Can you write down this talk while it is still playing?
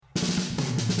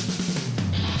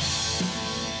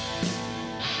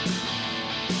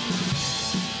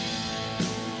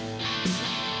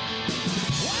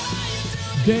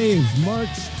Today is March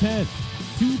 10th,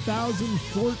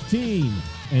 2014,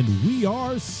 and we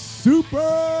are super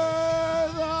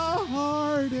the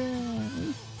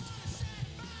hardest.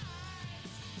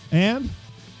 And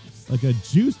like a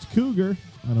juiced cougar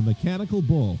on a mechanical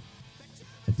bull.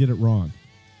 I did it wrong.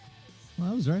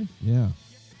 Well, I was right. Yeah.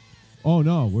 Oh,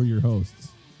 no, we're your hosts.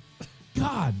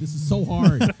 God, this is so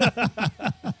hard.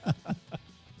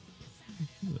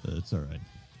 It's all right.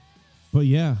 But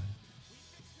yeah,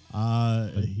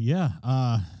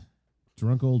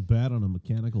 drunk old bat on a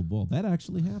mechanical bull. That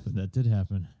actually happened. That did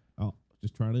happen. Oh,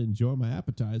 just trying to enjoy my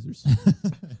appetizers.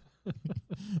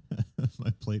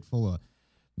 My plate full of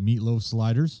meatloaf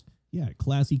sliders. Yeah,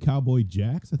 Classy Cowboy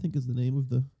Jack's, I think is the name of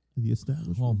the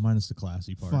establishment. Well, minus the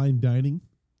classy part. Fine dining.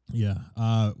 Yeah.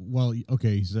 Well,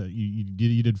 okay. So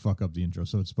you did fuck up the intro.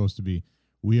 So it's supposed to be,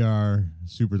 we are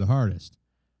super the hardest.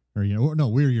 Or, no,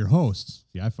 we're your hosts.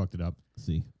 Yeah, I fucked it up.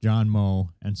 See. John Moe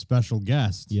and special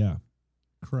guest. Yeah.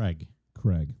 Craig.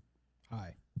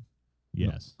 Hi.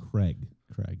 Yes. No, Craig.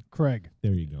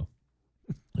 There you go.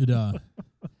 It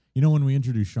when we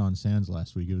introduced Sean Sands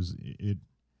last week, it's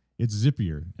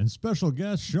zippier. And special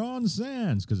guest Sean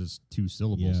Sands, because it's two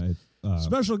syllables. Yeah.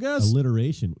 Special guest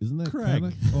alliteration. Isn't that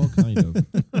Craig? Kind of.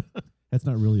 That's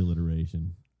not really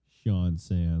alliteration. Sean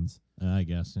Sands. I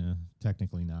guess, yeah.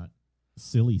 Technically not.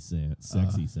 Silly Sands.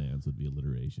 Sexy Sands would be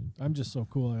alliteration. I'm just so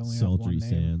cool. I only Sultry have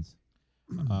one name. Sands.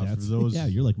 For those, yeah,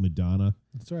 you're like Madonna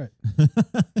That's right.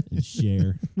 and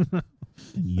Cher and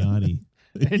Yanni.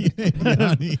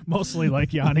 Yanni. Mostly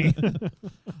like Yanni.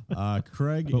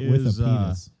 Craig But is with a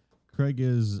penis. Craig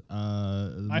is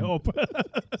I hope.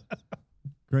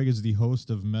 Craig is the host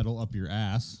of Metal Up Your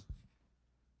Ass.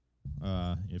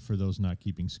 For those not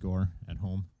keeping score at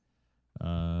home.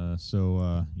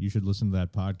 So you should listen to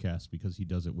that podcast because he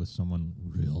does it with someone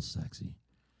real sexy.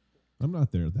 I'm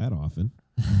not there that often.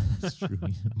 That's true.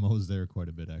 Mo's there quite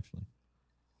a bit, actually.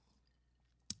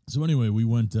 So anyway, we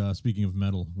went, speaking of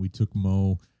metal, we took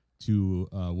Mo to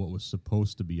what was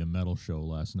supposed to be a metal show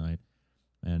last night.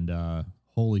 And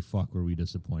holy fuck, were we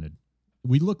disappointed.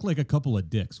 We looked like a couple of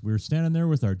dicks. We were standing there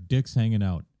with our dicks hanging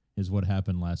out is what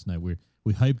happened last night. We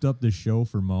hyped up this show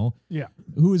for Mo, Yeah.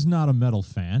 who is not a metal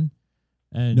fan.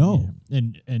 And, No.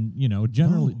 And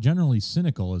generally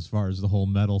cynical as far as the whole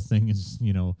metal thing is,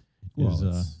 when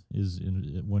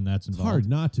that's It's involved. hard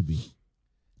not to be.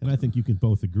 And I think you can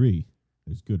both agree.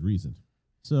 There's good reason.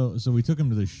 So we took him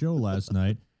to the show last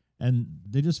night, and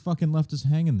they just fucking left us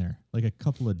hanging there like a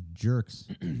couple of jerks.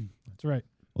 That's right.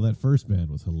 Well, that first band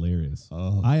was hilarious.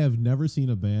 Oh. I have never seen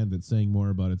a band that sang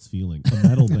more about its feelings. A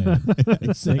metal band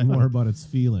that sang more about its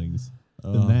feelings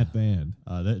than that band.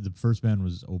 The first band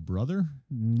was Oh Brother?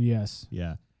 Yes.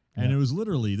 Yeah. And it was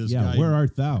literally this Yeah, guy. where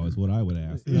art thou is what I would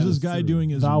ask. It was this guy doing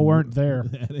his... Thou weren't there.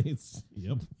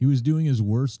 Yep. He was doing his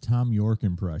worst Tom York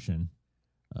impression,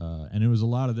 and it was a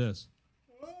lot of this.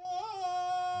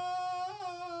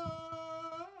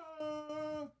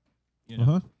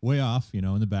 Way off,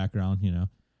 in the background,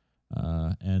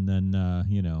 and then,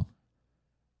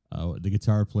 the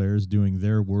guitar players doing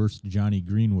their worst Johnny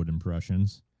Greenwood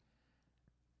impressions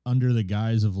under the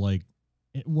guise of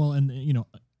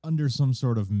under some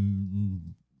sort of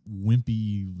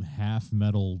wimpy half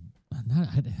metal.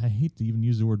 I hate to even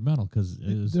use the word metal because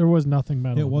There was nothing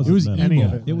metal. It about was metal. any emo.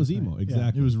 of it. It was last emo, night.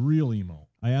 exactly. it was real emo.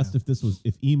 I asked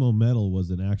if emo metal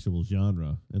was an actual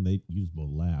genre, and you just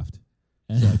both laughed.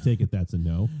 So I take it that's a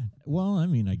no. Well, I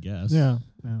mean, I guess. Yeah.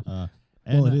 Well,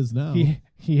 it is now.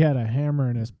 He had a hammer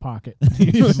in his pocket.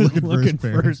 He was looking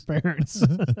for his parents.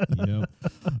 Yep.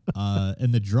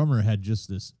 And the drummer had just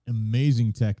this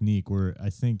amazing technique where I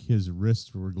think his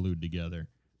wrists were glued together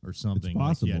or something. It's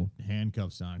possible. Like he had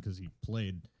handcuffs on because he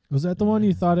played. Was that the one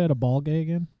you thought had a ball gag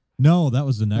in? No, that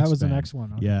was the next. That was band. the next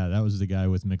one. Okay. Yeah, that was the guy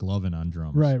with McLovin on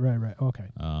drums. Right. Okay.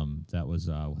 That was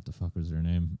what the fuck was their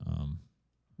name?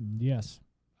 Yes.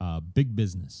 Big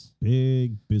Business.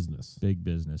 Big business. Big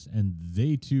Business, and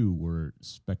they too were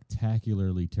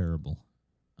spectacularly terrible.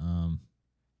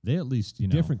 They at least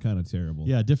Different kind of terrible.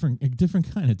 Yeah, different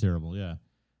kind of terrible. Yeah,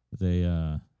 they.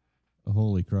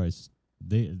 Holy Christ,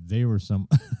 they were some.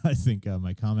 I think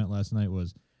my comment last night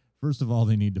was, first of all,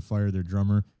 they need to fire their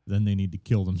drummer, then they need to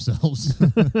kill themselves.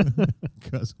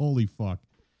 Because holy fuck,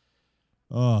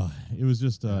 it was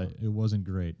just it wasn't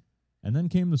great. And then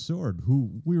came the Sword, who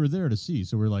we were there to see.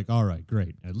 So we're like, all right,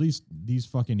 great. At least these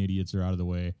fucking idiots are out of the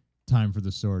way. Time for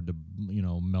the Sword to,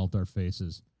 melt our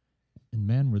faces. And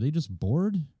man, were they just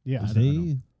bored? Yeah.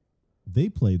 They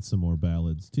played some more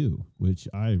ballads too, which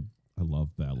I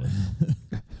love ballads.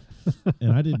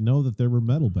 And I didn't know that there were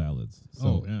metal ballads.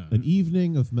 So yeah. an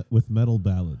evening with metal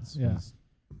ballads. Yeah.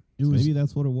 It was. Maybe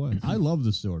that's what it was. I love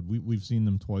the Sword. We've seen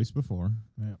them twice before.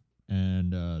 Yeah.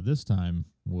 And this time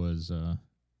was I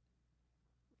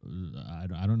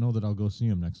don't know that I'll go see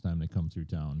them next time they come through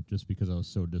town, just because I was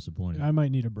so disappointed. I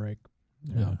might need a break.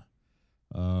 Yeah.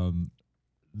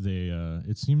 They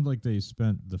it seemed like they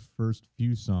spent the first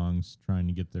few songs trying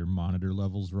to get their monitor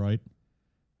levels right.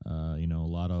 A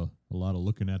lot of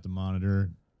looking at the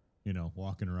monitor,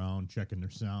 walking around, checking their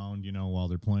sound, while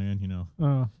they're playing,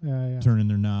 Oh, yeah. turning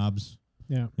their knobs,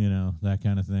 Yeah. That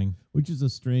kind of thing. Which is a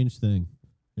strange thing.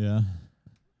 Yeah.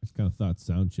 I just kind of thought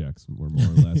sound checks were more or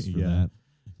less for Yeah. that.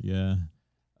 Yeah.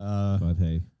 But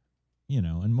hey.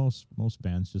 And most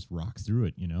bands just rock through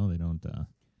it, they don't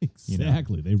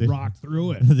Exactly. They rock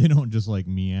through it. They don't just like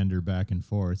meander back and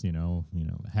forth,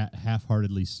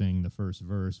 half-heartedly sing the first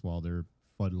verse while they're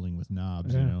fuddling with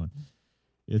knobs, Yeah.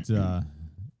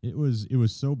 It was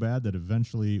so bad that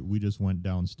eventually we just went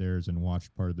downstairs and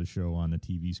watched part of the show on the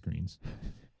TV screens.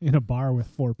 In a bar with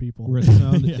 4 people. Where it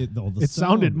sounded, Yeah. the It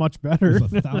sounded much better.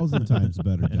 was 1,000 times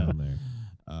better down there.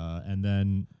 And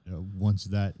then once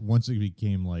it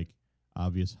became like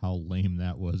obvious how lame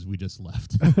that was, we just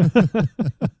left.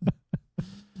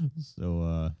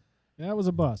 So Yeah, it was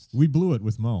a bust. we blew it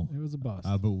with Mo. It was a bust.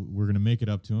 But we're gonna make it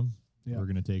up to him. Yeah. We're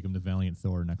gonna take him to Valiant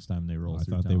Thor next time they roll I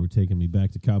through thought town. they were taking me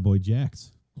back to Cowboy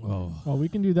Jack's. Oh, Well, we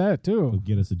can do that They'll too.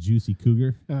 get us a juicy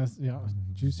cougar,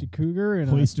 Juicy cougar and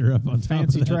hoist her up on top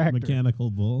fancy of that tractor.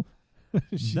 mechanical bull.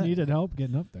 she needed help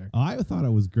getting up there. I thought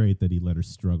it was great that he let her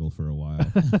struggle for a while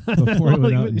before he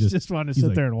went out and He just wanted to he's sit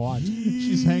like, there and watch.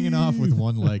 she's hanging off with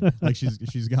one leg, like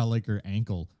she's got like her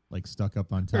ankle like stuck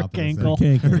up on top of the cankle.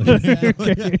 thing.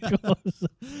 Cankle.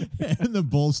 And the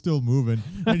bull's still moving,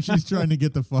 and she's trying to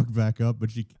get the fuck back up, but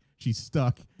she's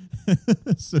stuck.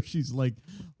 So she's like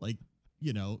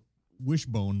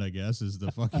wishboned, I guess is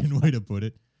the fucking way to put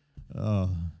it.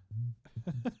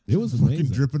 it was Fucking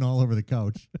amazing. dripping all over the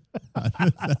couch. Sorry.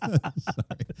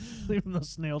 Leaving those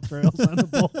snail trails on the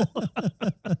bowl.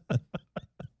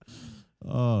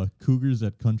 Oh, cougars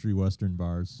at country western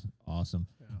bars. Awesome.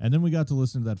 And then we got to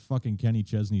listen to that fucking Kenny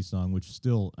Chesney song, which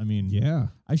still, I mean, Yeah.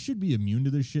 I should be immune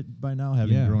to this shit by now,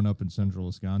 having Yeah. grown up in central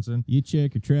Wisconsin. You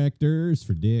check your tractors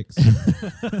for dicks.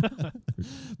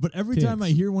 But every time I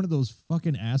Tits. hear one of those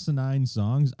fucking asinine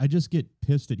songs, I just get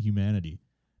pissed at humanity.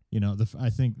 I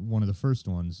think one of the first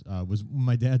ones was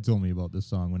my dad told me about this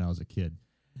song when I was a kid.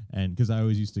 And because I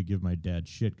always used to give my dad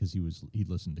shit because he'd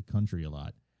listened to country a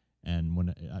lot. And when,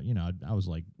 I was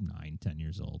like 9, 10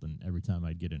 years old. And every time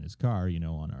I'd get in his car,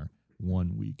 on our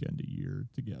one weekend a year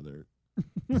together.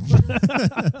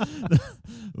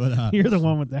 But You're the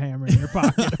one with the hammer in your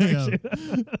pocket. yeah,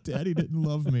 Daddy didn't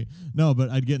love me. No, but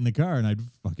I'd get in the car and I'd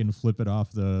fucking flip it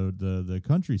off the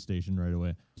country station right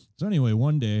away. So anyway,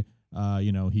 one day,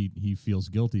 he feels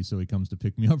guilty, so he comes to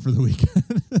pick me up for the weekend.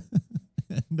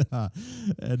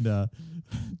 and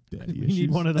Daddy We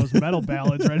need one of those metal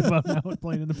ballads right about now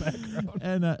playing in the background.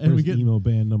 and we get emo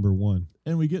band number 1.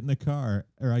 and we get in the car,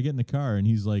 or I get in the car, and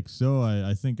he's like, "So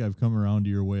I think I've come around to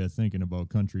your way of thinking about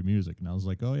country music." And I was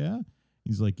like, "Oh yeah."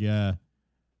 He's like, "Yeah."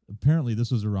 Apparently,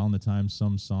 this was around the time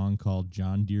some song called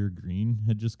 "John Deere Green"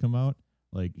 had just come out.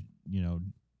 Like,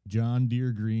 John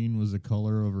Deere Green was the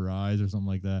color of her eyes, or something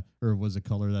like that, or was a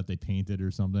color that they painted,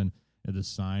 or something. At the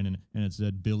sign, and it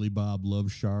said "Billy Bob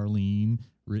loves Charlene,"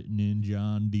 written in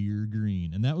John Deere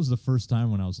Green. And that was the first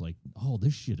time when I was like, "Oh,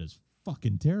 this shit is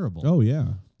fucking terrible." Oh,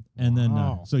 yeah. And then,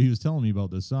 Wow. so he was telling me about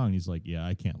this song. He's like, "Yeah,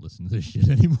 I can't listen to this shit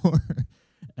anymore."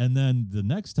 And then the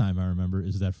next time I remember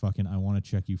is that fucking "I Want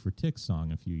to Check You for Ticks"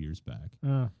 song a few years back,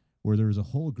 where there was a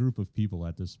whole group of people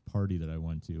at this party that I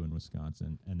went to in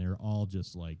Wisconsin, and they're all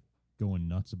just like going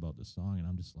nuts about the song. And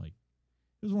I'm just like,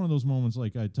 it was one of those moments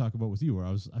like I talk about with you where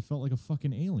I felt like a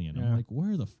fucking alien. Yeah. I'm like,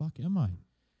 where the fuck am I?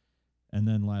 And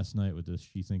then last night with this,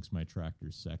 "She Thinks My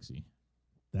Tractor's Sexy."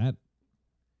 That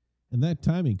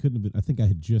timing couldn't have been, I think I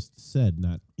had just said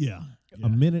not Yeah. a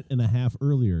minute and a half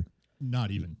earlier.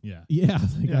 Not even. Yeah. Yeah.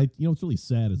 Yeah. What's really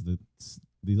sad is that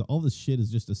all this shit is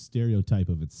just a stereotype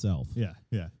of itself. Yeah.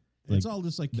 Yeah. Like, it's all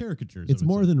just like caricatures. It's of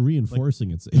more itself. than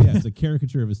reinforcing. It's a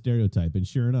caricature of a stereotype. And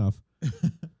sure enough,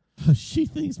 she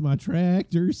thinks my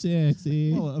tractor's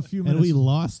sexy. Well, a few and minutes. we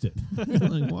lost it.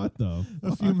 Like, what the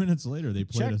A few minutes later, they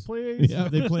played Check, please. Yeah.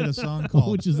 They played a song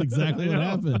called which is exactly what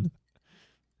happened.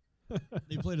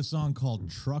 They played a song called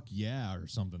 "Truck Yeah" or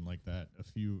something like that a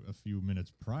few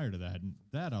minutes prior to that, and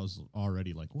that I was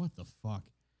already like, "What the fuck?"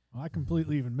 I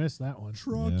completely even missed that one.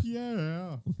 Truck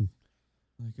Yeah.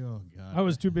 Like, oh god. I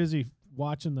was too busy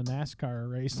watching the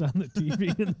NASCAR race on the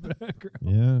TV in the background.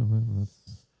 Yeah, well, that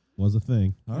was a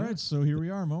thing. All right, so here we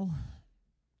are, Mo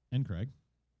and Craig.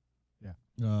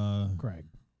 Yeah. Uh, Craig.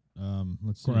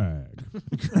 Let's see. Crag.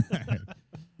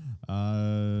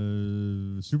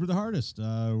 Super the Hardest.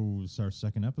 It's our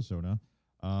second episode, huh?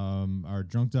 Our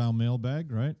drunk dial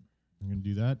mailbag, right? I'm going to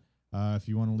do that. If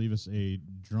you want to leave us a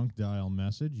drunk dial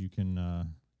message, you can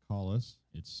call us.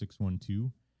 It's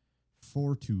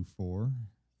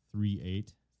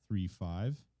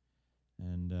 612-424-3835.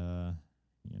 And,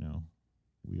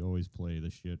 we always play the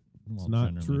shit. It's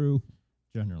not true.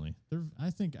 Generally. I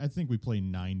think we play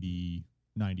 90%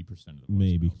 of the voicemails,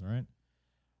 Maybe. all right?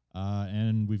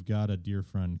 And we've got a dear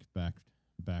friend back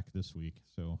this week.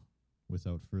 So,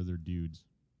 without further dudes.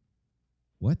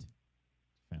 What?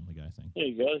 Family Guy thing.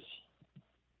 Hey guys,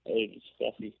 hey, it's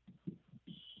Fluffy.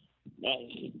 Man,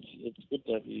 it's good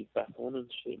to have you back on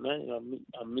and shit, man.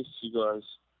 I missed you guys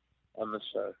on the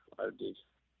show. I did.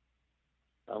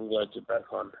 I'm glad you're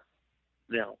back on.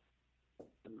 Now,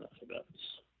 enough about this.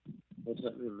 What's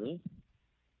happening there?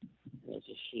 That's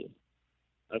a shit.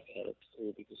 Okay, that's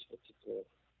cool because what's it called?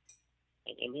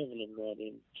 I'm having a night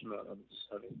in tonight. I'm just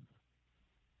having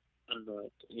a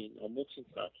night in. I'm watching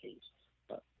cartoons.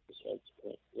 Besides the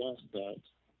point, last night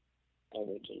I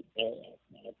left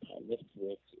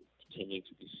work pretending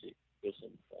to be sick because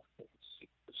I'm fucking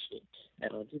sick for shit.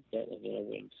 And I did that, and then I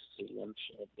went to lunch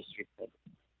at the strip club.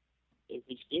 It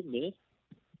was good, man.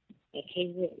 I tell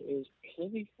you what, it was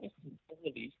plenty fucking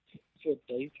quality for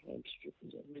daytime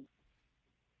strippers. I mean,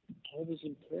 I was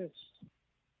impressed.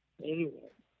 Anyway,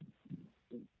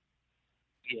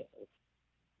 yeah,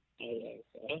 I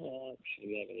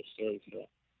actually have a story for that.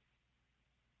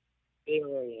 There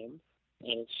I am,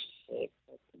 and it's like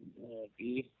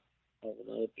beer, I have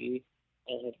another beer,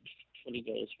 I'll have $20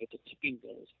 worth of tipping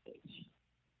dollars, please.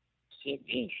 So,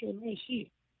 yeah, sure, no,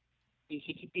 see. These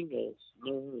are tipping dollars.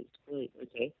 No, it's great,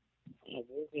 okay. I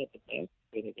walk out the back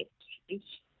where they got the strippers,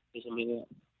 because the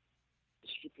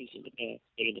strippers in the back,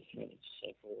 they're in the front, it's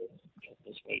like all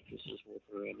countless waitresses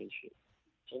walking around and shit.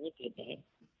 So I look at the back,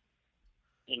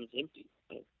 and it's empty.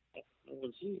 No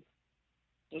one's here.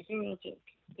 I go out there.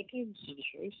 What time did the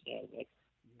show start? Like,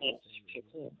 6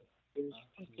 o'clock. It was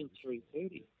fucking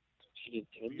 3:30. She didn't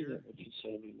tell me that when she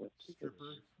saw me my tickets.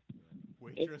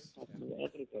 Waitress. I'm going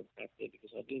to go back there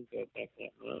because I didn't go back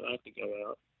that night. I had to go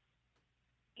out.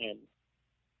 And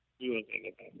we weren't going to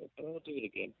go back there. But I'll do it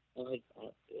again. I had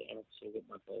art there and I've still got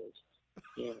my balls.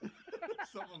 Yeah.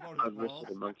 I wrestled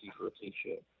a monkey for a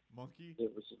t-shirt. Monkey?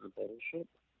 It was in the bottle shop.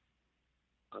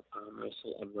 I arm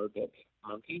wrestled a robot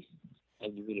monkey.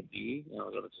 And you made a beer, and I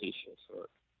got a t-shirt for it.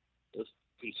 It was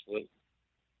pretty sweet.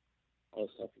 I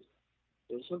was happy.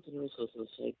 There was something else I was going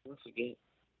to say, but I forget.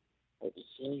 I was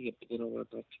saying it, but then I went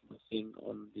back to my thing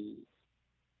on the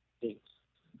thing.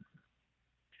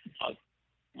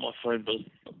 My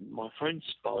phone's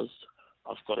buzzed.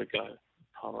 I've got to go.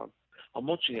 Hold on. I'm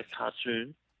watching a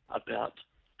cartoon about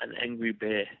an angry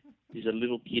bear. He's a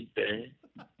little kid bear,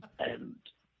 and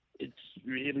it's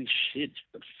really shit,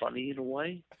 but funny in a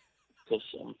way. Because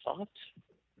I'm fucked,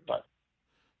 but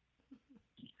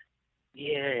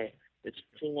yeah, it's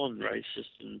full on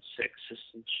racist and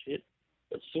sexist and shit,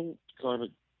 but still kind of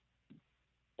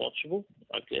watchable,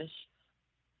 I guess.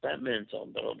 Batman's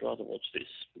on, but I'd rather watch this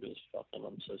because fucking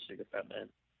I'm so sick of Batman.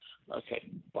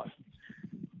 Okay, bye.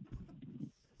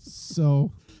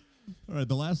 So, all right,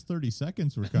 the last 30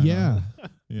 seconds were kind of yeah.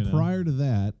 You know. Prior to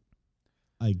that,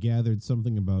 I gathered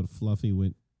something about Fluffy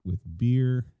went with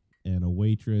beer and a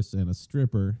waitress and a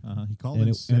stripper. He called and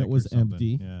it sick and it was or something.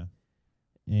 empty. Yeah.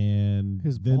 And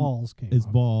His then balls came his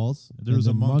up. balls. There was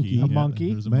a and monkey. the A monkey?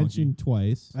 There was a mentioned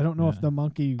twice. I don't know if Yeah. the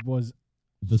monkey was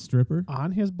The stripper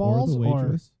on his or balls the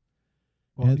waitress.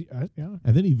 or And- yeah,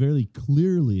 And then he very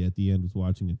clearly at the end was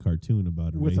watching a cartoon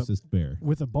about a With a- racist bear.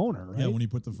 with a boner, right? Yeah, when he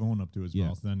put the phone up to his Yeah.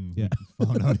 mouth, then Yeah. we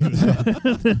found out he was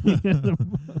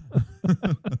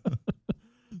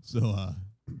So,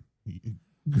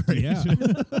 great. Yeah.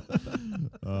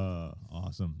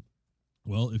 Awesome.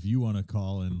 Well, if you want to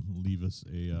call and leave us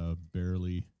a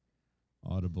barely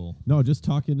audible. No, just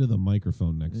talk into the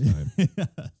microphone next time.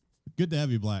 Good to have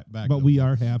you back. But though. we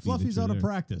are happy. Fluffy's that out you're of there.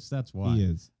 practice. That's why. He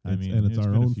is. I mean, and it's our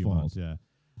been a own few fault. months, yeah.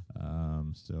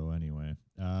 So anyway,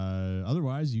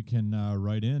 otherwise you can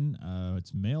write in.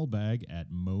 It's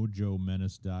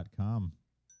mailbag@mojomenace.com.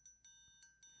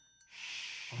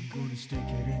 I'm gonna stick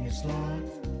it in your slot. I'm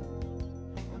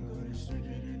gonna stick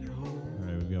it in your hole. All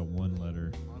right, we've got one letter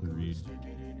I'm to gonna read, stick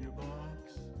it in your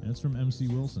box. and it's from MC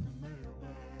Wilson.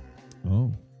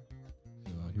 Oh.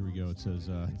 So here we go. It says,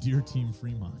 "Dear Team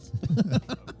Fremont,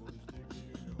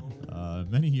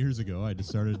 many years ago, I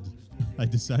decided to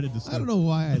start." I don't know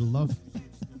why I love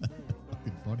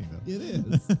Fucking funny though. it. Is.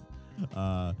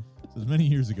 Says many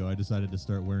years ago, I decided to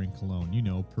start wearing cologne. You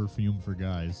know, perfume for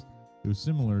guys. It was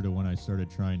similar to when I started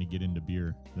trying to get into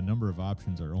beer. The number of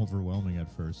options are overwhelming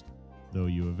at first, though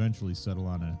you eventually settle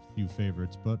on a few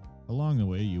favorites, but along the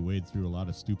way, you wade through a lot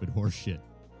of stupid horse shit.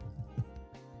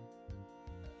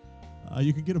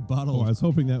 You can get a bottle Oh, I of... was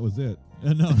hoping that was it.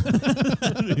 No,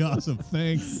 that'd be awesome.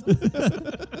 Thanks.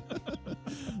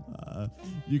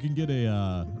 You can get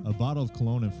a bottle of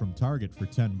cologne from Target for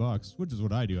 $10, which is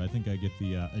what I do. I think I get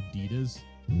the Adidas.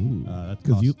 Ooh, That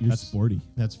because you're that's- sporty.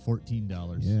 That's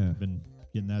 $14. Yeah. I've been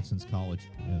getting that since college.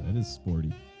 Yeah, that is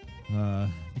sporty.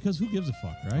 Because who gives a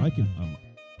fuck, right? I can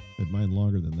had mine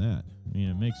longer than that. I mean,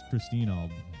 it makes Christine all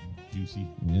juicy.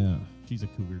 Yeah. She's a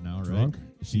cougar now, right? Drunk?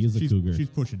 She is a cougar. She's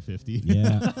pushing 50.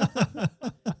 Yeah.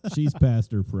 She's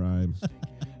past her prime.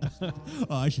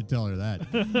 Oh, I should tell her that.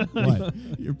 What?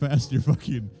 You're past your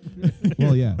fucking...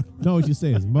 Well, yeah. No, what you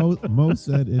say is Mo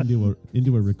said into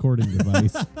a recording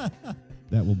device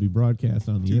that will be broadcast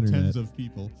on the Two internet. tens of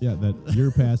people. Yeah, that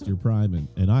you're past your prime,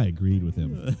 and I agreed with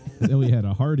him. Then we had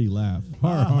a hearty laugh.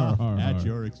 Har, har, har, At har.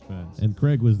 your expense. And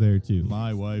Craig was there too.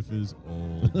 My wife is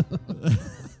old.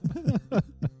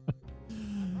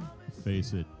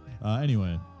 Face it.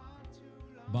 Anyway,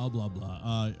 blah, blah,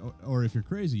 blah. Or if you're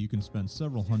crazy, you can spend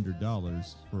several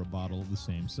 $100s for a bottle of the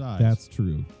same size. That's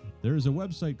true. There is a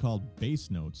website called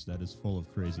Base Notes that is full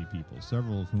of crazy people,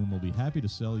 several of whom will be happy to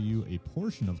sell you a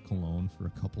portion of cologne for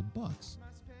a couple bucks.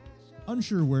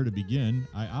 Unsure where to begin,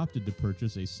 I opted to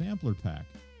purchase a sampler pack.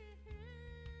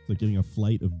 It's like getting a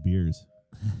flight of beers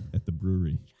at the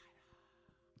brewery.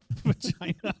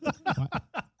 Vagina.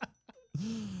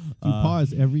 If you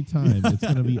pause every time, it's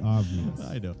going to be obvious.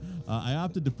 I know. I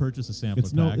opted to purchase a sampler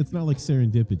It's pack. not like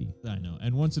serendipity. I know.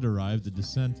 And once it arrived, the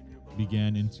descent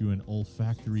began into an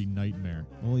olfactory nightmare.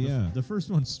 Oh yeah. The first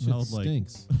one Shit smelled like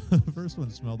stinks. the first one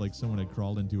smelled like someone had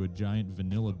crawled into a giant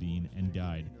vanilla bean and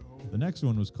died. The next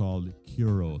one was called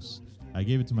Kuros. I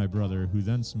gave it to my brother, who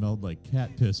then smelled like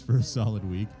cat piss for a solid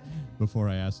week before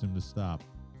I asked him to stop.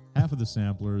 Half of the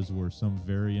samplers were some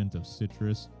variant of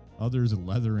citrus, others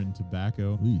leather and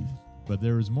tobacco. Ooh. But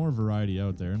there was more variety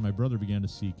out there, and my brother began to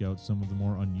seek out some of the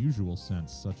more unusual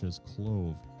scents, such as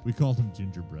clove. We called him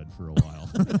gingerbread for a while.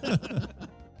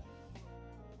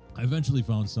 I eventually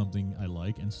found something I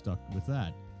like and stuck with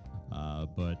that.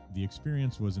 But the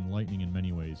experience was enlightening in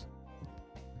many ways.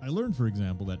 I learned, for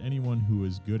example, that anyone who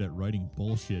is good at writing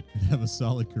bullshit could have a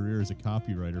solid career as a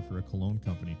copywriter for a cologne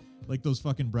company. Like those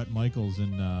fucking Bret Michaels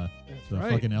and the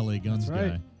right. fucking LA Guns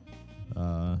That's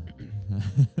guy.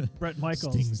 Bret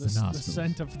Michaels, Stings the the nostrils.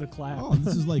 scent of the clap. Oh,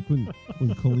 this is like when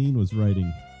Colleen was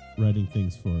writing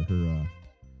things for her.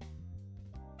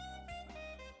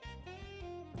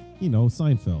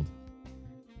 Seinfeld.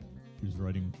 He was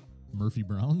writing Murphy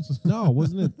Browns. No,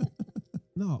 wasn't it?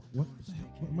 No, what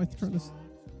am I trying to?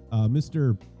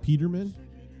 Mr. Peterman.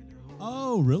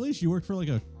 Oh, really? She worked for like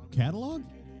a catalog,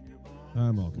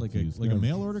 I'm all like confused. a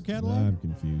mail order catalog. I'm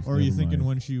confused. Or are you Never thinking mind.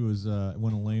 when she was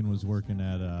when Elaine was working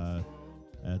at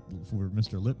for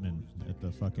Mr. Lipman at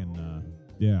the fucking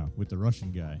Yeah. with the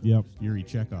Russian guy, Yep. Yuri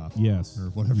Chekhov, Yes. or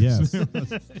whatever. Yes. His name was.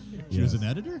 She was Yes. an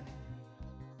editor.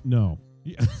 No.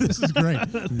 Yeah, this is great.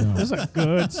 No. This is a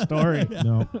good story.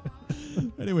 No.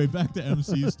 Anyway, back to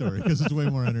MC's story because it's way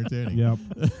more entertaining. Yep.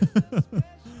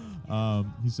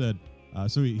 He said,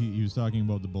 so he was talking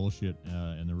about the bullshit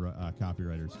and the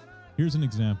copywriters. Here's an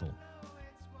example.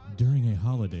 During a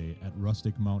holiday at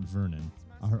rustic Mount Vernon,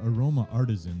 our aroma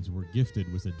artisans were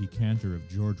gifted with a decanter of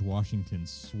George Washington's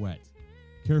sweat,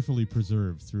 carefully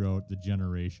preserved throughout the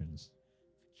generations.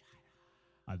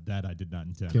 That I did not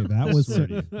intend. Okay, that was Swear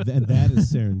to you. that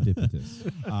is serendipitous.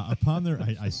 Upon their,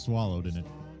 I swallowed in it.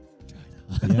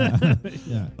 Yeah.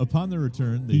 Yeah. Upon their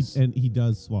return, they He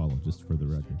does swallow, just for the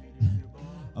record.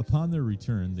 Upon their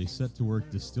return, they set to work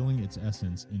distilling its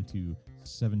essence into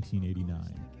 1789,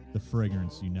 the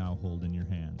fragrance you now hold in your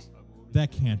hands.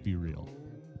 That can't be real.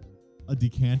 A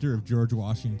decanter of George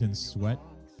Washington's sweat?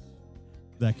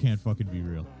 That can't fucking be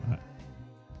real.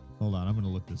 Hold on, I'm going to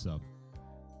look this up.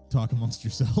 Talk amongst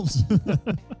yourselves.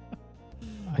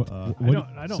 What, I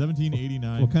don't.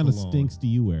 1789 what kind of cologne. stinks do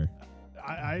you wear?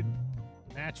 I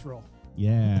natural.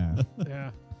 Yeah.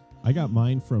 Yeah. I got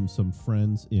mine from some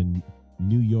friends in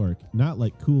New York. Not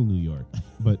like cool New York,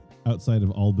 but outside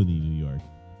of Albany, New York.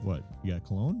 What? You got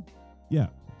cologne? Yeah.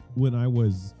 When I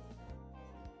was,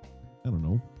 I don't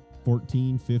know,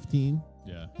 14, 15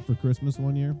 Yeah. for Christmas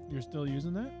one year. You're still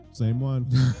using that? Same one.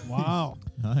 Wow.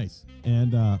 Nice.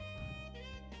 And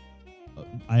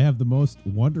I have the most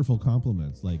wonderful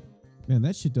compliments. Like, man,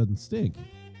 that shit doesn't stink.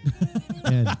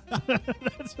 And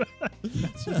That's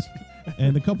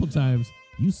and a couple times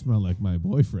you smell like my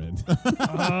boyfriend.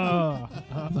 Oh,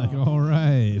 Like, all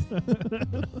right.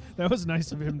 that was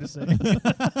nice of him to say.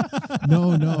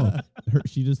 No.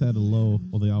 She just had a low.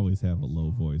 Well, they always have a low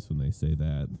voice when they say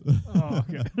that. Oh,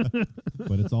 okay.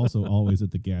 But it's also always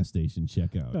at the gas station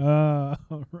checkout.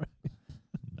 All right.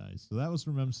 Nice. So that was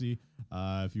from MC.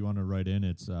 If you want to write in,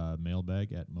 it's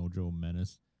mailbag at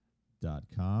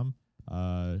mojomenace.com.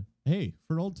 Hey,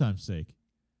 for old time's sake,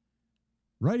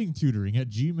 writing tutoring at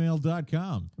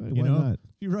gmail.com. Hey, You why know, not? if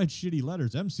you write shitty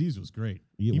letters, MC's was great.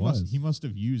 It was. He must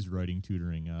have used writing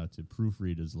tutoring to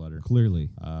proofread his letter. Clearly.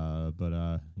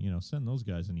 But send those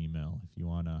guys an email if you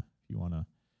wanna,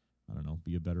 I don't know,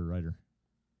 be a better writer.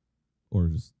 Or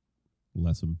just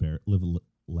live a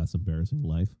less embarrassing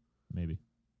life. Maybe.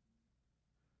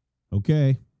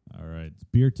 Okay. All right. It's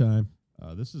beer time.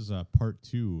 This is part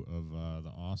 2 of the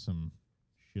awesome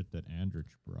shit that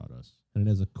Andrich brought us. And it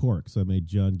has a cork, so I made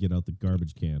John get out the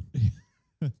garbage can.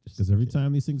 Because every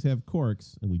time these things have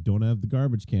corks and we don't have the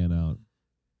garbage can out,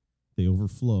 they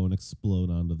overflow and explode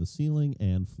onto the ceiling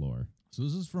and floor. So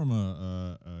this is from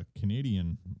a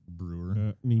Canadian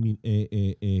brewer. You mean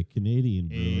a Canadian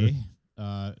brewer?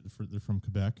 They're from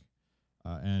Quebec.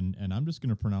 And I'm just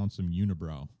going to pronounce them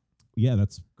Unibrow. Yeah,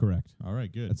 that's correct. All right,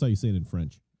 good. That's how you say it in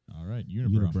French. All right,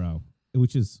 Unibrow. Unibrow,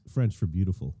 which is French for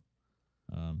beautiful.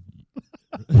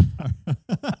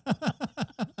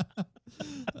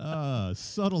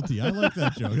 Subtlety. I like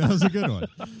that joke. That was a good one.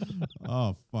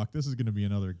 Oh, fuck. This is going to be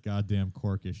another goddamn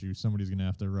cork issue. Somebody's going to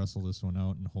have to wrestle this one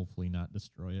out and hopefully not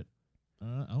destroy it.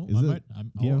 I'm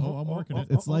working it.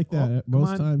 It's like that.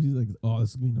 Most times he's like, "Oh, this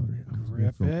is gonna be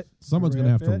another." Someone's gonna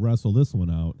have to wrestle this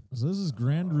one out. So this is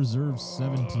Grand Reserve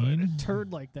 17. A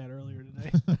turd like that earlier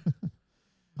today.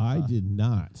 I did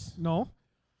not. No.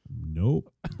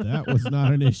 Nope, that was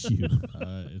not an issue.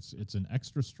 It's an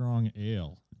extra strong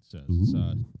ale. It says Ooh. it's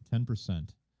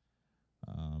 10%.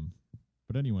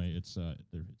 But anyway, it's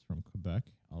from Quebec.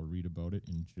 I'll read about it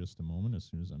in just a moment as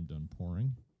soon as I'm done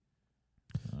pouring.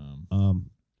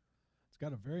 It's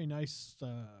got a very nice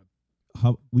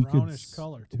How we brownish could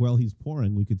color to while he's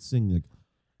pouring, we could sing like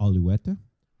Alouette,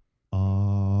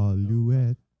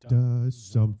 Alouette,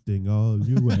 something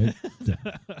Alouette,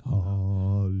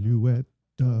 Alouette,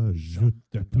 je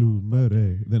te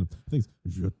plumerai. Then things,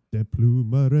 je te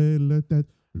plumerai, let that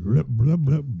blah blah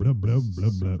blah blah blah blah blah.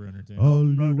 Super entertaining.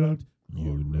 Alouette,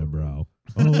 unibrow.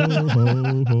 Oh ho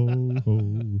ho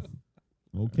ho.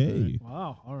 Okay.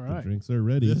 Wow. All The right. drinks are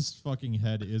ready. This fucking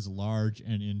head is large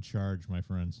and in charge, my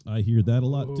friends. I hear that a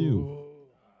lot too.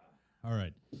 All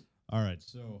right.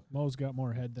 So Mo's got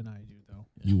more head than I do, though.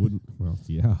 You wouldn't. Well,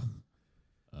 yeah.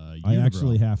 I Unibrow.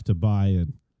 actually have to buy a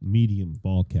medium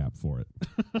ball cap for it.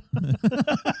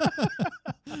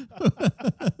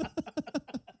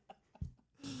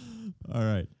 All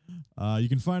right. You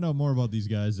can find out more about these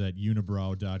guys at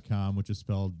unibrow.com, which is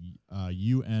spelled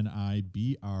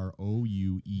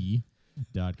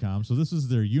UNIBROUE.com. So this is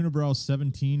their Unibrow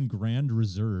 17 Grand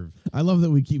Reserve. I love that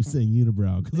we keep saying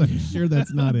unibrow because I'm sure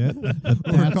that's not it.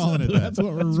 We're calling it that. That's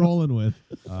what we're rolling with.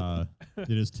 It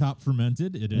is top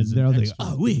fermented. It And is they're an like,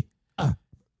 extra, oui,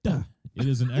 duh. it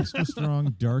is an extra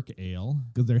strong dark ale.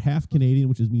 Because they're half Canadian,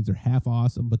 which means they're half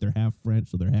awesome, but they're half French,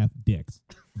 so they're half dicks.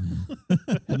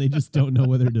 And they just don't know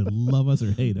whether to love us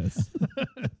or hate us.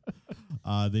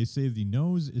 They say the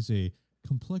nose is a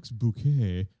complex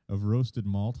bouquet of roasted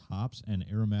malt, hops, and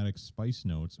aromatic spice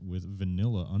notes with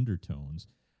vanilla undertones.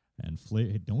 And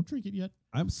flavor. Don't drink it yet.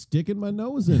 I'm sticking my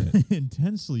nose in it.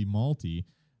 Intensely malty,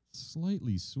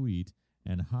 slightly sweet,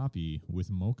 and hoppy with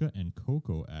mocha and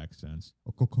cocoa accents.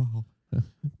 Oh, cocoa.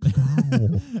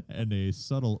 And a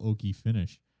subtle oaky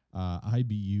finish.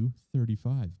 IBU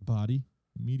 35. Body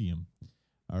medium.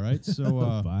 All right. So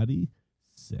Body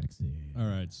sexy. all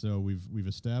right. So we've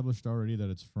established already that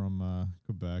it's from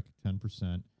Quebec,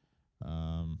 10%.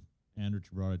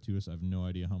 Andrich brought it to us. I have no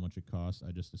idea how much it cost.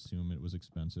 I just assume it was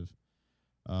expensive.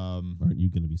 Aren't you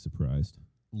going to be surprised?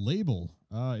 Label.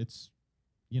 It's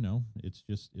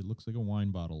just, it looks like a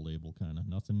wine bottle label, kind of.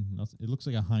 Nothing. It looks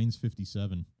like a Heinz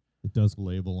 57 It does.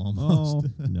 label almost.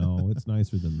 Oh, no, it's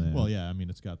nicer than that. Well, yeah. I mean,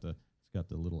 it's got the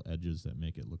little edges that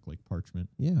make it look like parchment.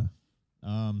 Yeah,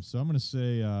 So I'm gonna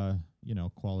say,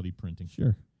 quality printing.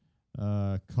 sure.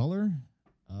 Color.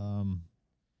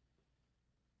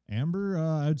 Amber.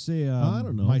 I'd say. I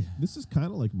don't know. This is kind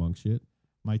of like monk shit.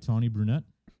 My tawny brunette.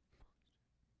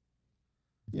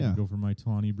 Yeah. Go for my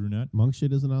tawny brunette. Monk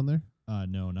shit isn't on there?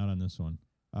 No, not on this one.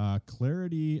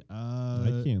 Clarity.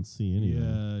 I can't see any of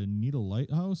that. Needle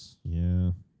Lighthouse.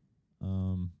 Yeah.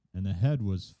 And the head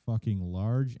was fucking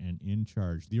large and in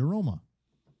charge. The aroma.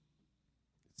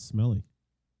 It's smelly.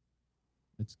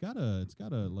 It's got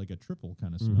a like a triple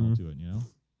kind of smell Mhm. to it, you know?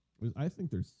 I think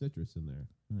there's citrus in there.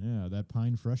 Yeah, that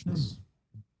pine freshness,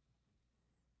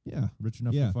 Yeah. rich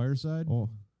enough Yeah. for fireside. Oh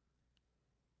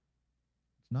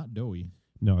It's not doughy.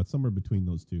 no, it's somewhere between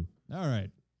those two. All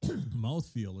right.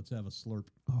 Mouthfeel. Let's have a slurp.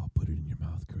 Oh, put it in your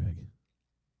mouth, Craig.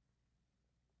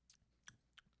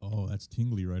 Oh, that's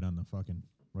tingly right on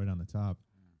the top.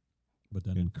 But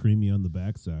then, And creamy on the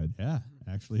backside. yeah,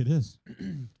 actually it is.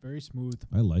 Very smooth.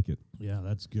 I like it. Yeah,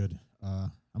 that's good.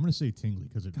 I'm going to say tingly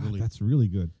because it God, really, that's really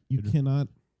good. You It- cannot.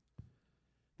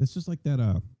 That's just like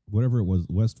that. Whatever it was,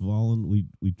 Westfalen.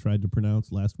 We tried to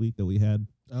pronounce last week that we had.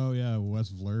 oh yeah,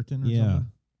 West Vlerton or Yeah.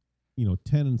 something.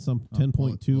 10 and some Oh,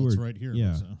 10.2 well, it's or right here.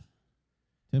 yeah. It's,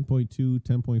 10.2,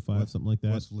 10.5, West- something like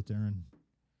that. West Vleteran.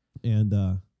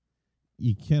 And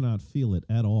you cannot feel it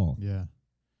at all. Yeah.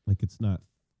 Like it's not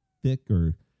thick,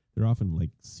 or they're often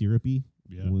like syrupy.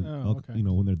 Yeah. When, Oh, okay.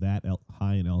 when they're that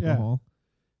high in alcohol,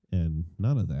 and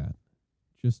none of that.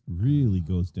 Just really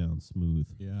goes down smooth.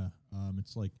 Yeah.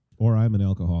 It's like Or I'm an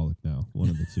alcoholic now. One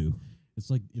of the two. it's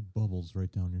like it bubbles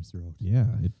right down your throat. Yeah.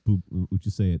 Would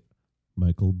you say it?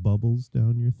 Michael bubbles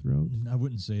down your throat. I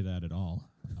wouldn't say that at all.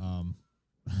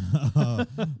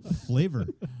 Flavor.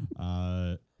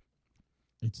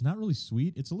 It's not really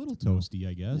sweet. It's a little No. toasty,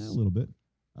 I guess. Yeah, a little bit.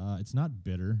 It's not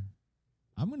bitter.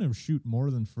 I'm going to shoot more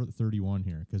than 31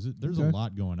 here because there's a Okay.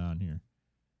 lot going on here.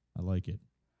 I like it.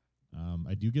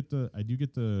 I do get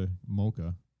the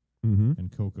mocha Mm-hmm.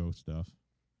 and cocoa stuff,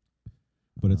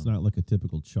 But it's Um, not like a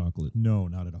typical chocolate No,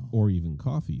 not at all. or even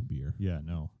coffee beer. Yeah,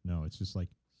 no. It's just like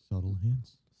subtle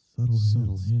hints.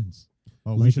 Subtle hints.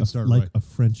 Oh, Like we should start like a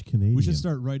French Canadian. we should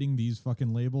start writing these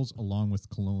fucking labels along with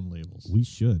cologne labels. We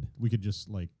should. We could just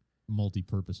like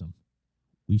multi-purpose them.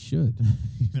 We should.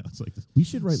 It's like this We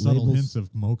should write subtle labels. hints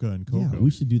of mocha and cocoa. Yeah, we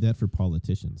should do that for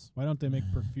politicians. Why don't they make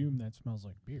perfume that smells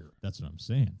like beer? That's what I'm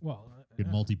saying. Well, Could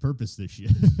yeah. multi-purpose this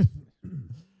shit.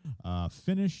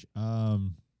 Finish.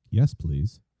 Yes,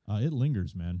 please. It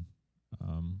lingers, man.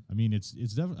 I mean, it's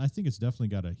I think it's definitely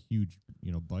got a huge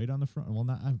bite on the front. Well,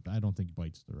 not I don't think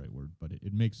bite's the right word, but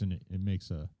it makes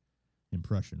a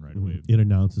impression right away. It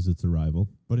announces its arrival.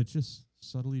 But it just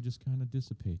subtly just kind of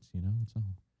dissipates. It's all.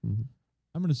 Mm-hmm.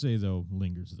 I'm gonna say though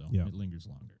lingers though. Yeah. It lingers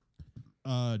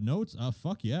longer. Notes.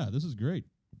 Fuck yeah, this is great.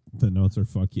 The notes are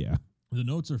fuck yeah. The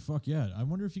notes are fuck yeah. I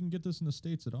wonder if you can get this in the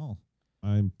States at all.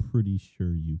 I'm pretty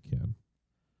sure you can.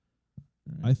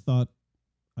 All right.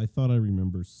 I thought I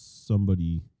remember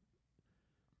somebody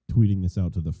tweeting this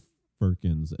out to the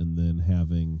Firkins and then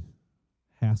having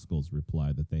Haskell's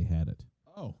reply that they had it.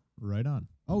 Oh, right on.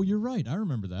 Oh, you're right. I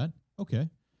remember that. Okay.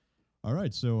 All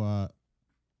right. So,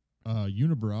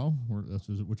 Unibrow,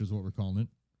 which is what we're calling it,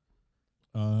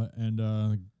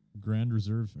 and Grand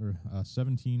Reserve, or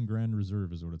 17 Grand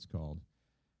Reserve is what it's called.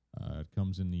 It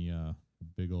comes in the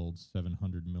big old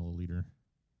 700 milliliter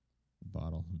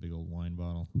bottle, big old wine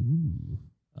bottle. Ooh.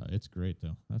 It's great,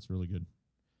 though. That's really good.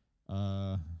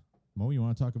 Mo, you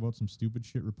want to talk about some stupid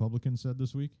shit Republicans said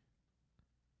this week?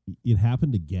 It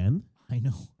happened again? I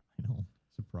know.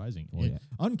 Surprising. Oh, yeah.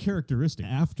 Uncharacteristic.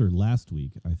 After last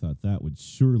week, I thought that would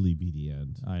surely be the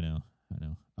end. I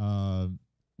know.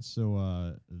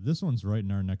 So this one's right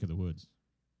in our neck of the woods.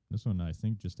 This one, I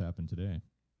think, just happened today.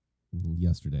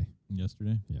 Yesterday.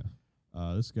 Yesterday?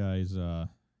 Yeah. This guy's,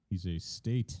 he's a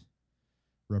state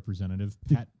representative,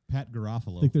 Pat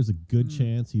Garofalo. I think there's a good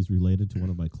chance he's related to one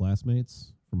of my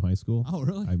classmates from high school. Oh,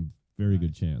 really? I'm very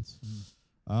good chance.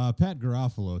 Pat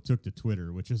Garofalo took to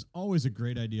Twitter, which is always a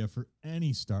great idea for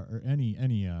any star or any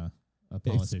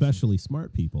politician. Especially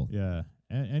smart people. Yeah.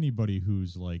 Anybody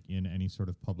who's like in any sort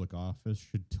of public office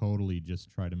should totally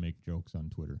just try to make jokes on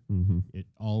Twitter. Mm-hmm. It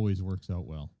always works out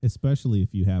well. Especially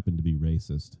if you happen to be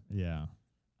racist. Yeah.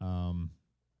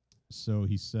 So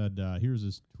he said, here's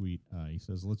his tweet. He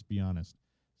says, let's be honest.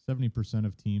 70%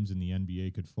 of teams in the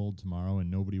NBA could fold tomorrow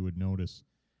and nobody would notice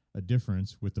a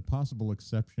difference, with the possible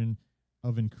exception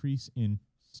of increase in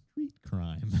street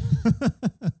crime.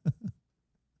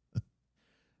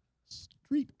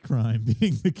 Street crime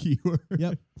being the key word.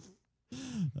 Yep.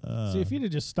 See, if you'd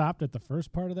have just stopped at the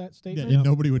first part of that statement, and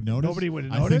nobody would notice. nobody would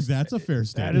have I think noticed. that's a fair That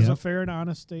statement. is Yep. a fair and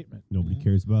honest statement. Nobody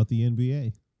cares about the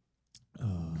NBA.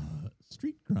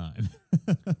 Street crime.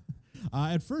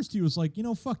 At first, he was like,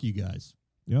 fuck you guys.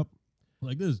 Yep.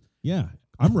 Like this. Yeah.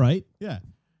 I'm right. Yeah.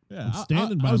 I'm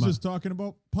standing by I was my- just talking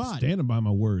about pot. Standing by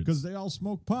my words. Because they all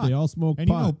smoke pot. They all smoke and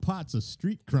pot. pot's a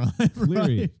street crime,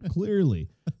 right? Clearly.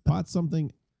 Pot's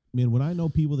something Man, when I know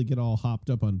people that get all hopped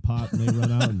up on pot and they run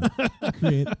out and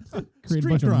create a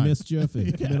bunch crime. of mischief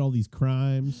and commit all these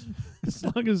crimes, As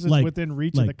long as it's Like- within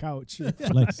reach of like- the couch.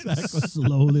 like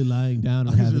slowly lying down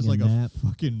and having There's a like nap, a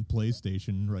fucking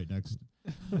PlayStation right next.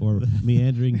 or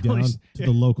meandering The only down s- to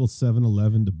the local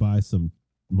 7-Eleven to buy some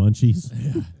munchies.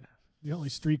 The only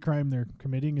street crime they're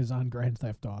committing is on Grand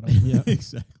Theft Auto. Yeah.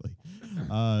 Exactly.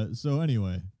 So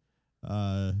anyway,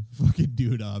 fucking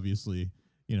dude, obviously,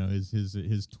 you know,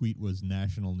 his tweet was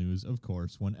national news, of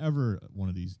course, whenever one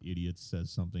of these idiots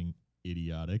says something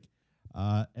idiotic.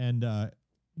 And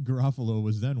Garofalo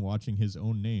was then watching his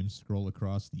own name scroll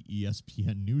across the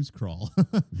ESPN news crawl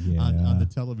on the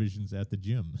televisions at the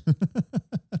gym.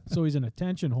 So he's an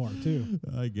attention whore, too.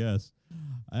 I guess.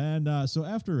 And so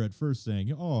after at first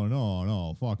saying, "Oh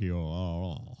no, fuck you,"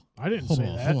 I didn't hold say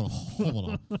on, that.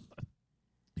 hold on.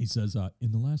 He says,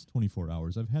 "In the last 24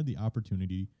 hours, I've had the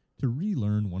opportunity to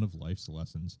relearn one of life's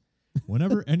lessons.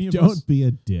 Whenever any of us, Don't be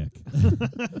a dick.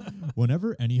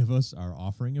 whenever any of us are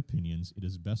offering opinions, it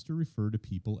is best to refer to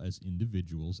people as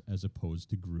individuals as opposed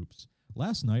to groups.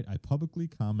 Last night, I publicly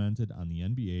commented on the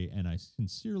NBA, and I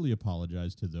sincerely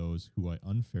apologize to those who I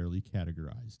unfairly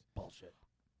categorized." Bullshit.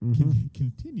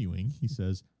 Continuing, he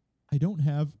says, "I don't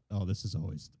have." Oh, this is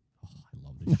always. Oh, I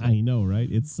love this. Shit. I know, right?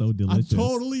 It's so I'm delicious.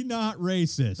 totally not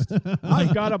racist.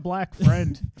 I've got a black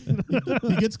friend.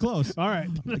 He gets close All right.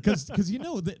 because you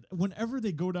know that whenever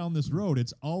they go down this road,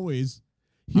 it's always.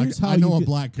 Here's how I know you a can-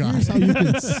 black guy. Here's how you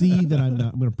can see that I'm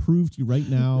not. I'm going to prove to you right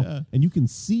now, Yeah. and you can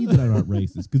see that I'm not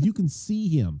racist because you can see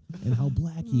him and how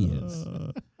black he is,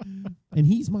 and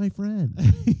he's my friend.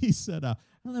 He said, "I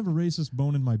don't have a racist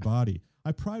bone in my body.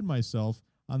 I pride myself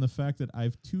on the fact that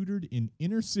I've tutored in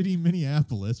inner city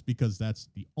Minneapolis because that's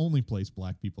the only place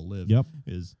black people live. Yep.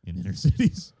 Is in inner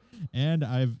cities, and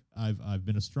I've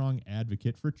been a strong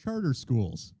advocate for charter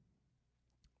schools.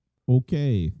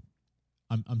 Okay.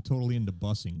 I'm totally into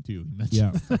busing too." He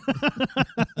mentioned,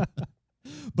 Yeah.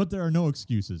 but there are no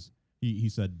excuses. He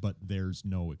said, "But there's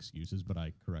no excuses." But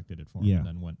I corrected it for him Yeah. and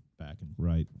then went back and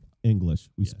Right. English.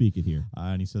 We Yeah. speak it here.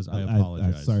 and he says, "I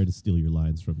apologize." I'm sorry to steal your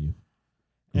lines from you.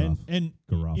 And Gruff. and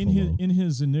Garofalo. in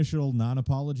his initial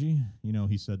non-apology, you know,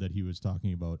 he said that he was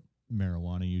talking about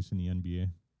marijuana use in the NBA.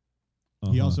 He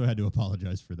Uh-huh. also had to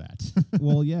apologize for that.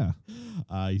 Well, yeah.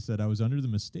 He said, "I was under the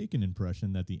mistaken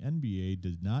impression that the NBA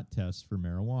did not test for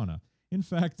marijuana. In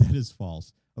fact, that is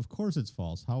false. Of course it's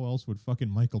false. How else would fucking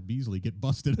Michael Beasley get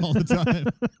busted all the time?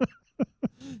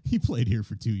 He played here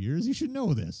for 2 years. You should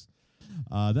know this.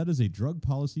 That is a drug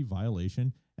policy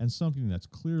violation and something that's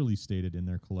clearly stated in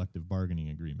their collective bargaining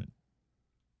agreement."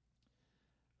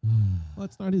 Well,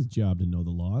 it's not his job to know the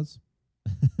laws.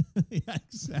 Yeah,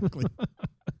 exactly.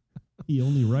 He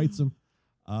only writes them.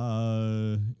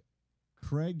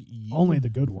 Craig, Only the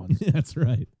good ones. That's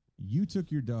right. you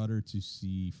took your daughter to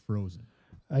see Frozen.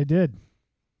 I did.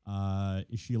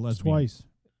 Is she a lesbian? Twice.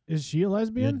 Is she a Yeah,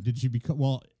 lesbian? did she become?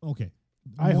 Well, okay.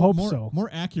 I hope more, so. More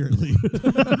accurately,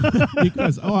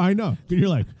 Because, I know. You're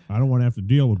like, I don't want to have to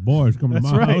deal with boys coming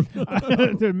That's to my right.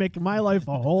 house. They're making my life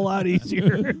a whole lot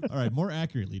easier. all right. More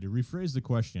accurately, to rephrase the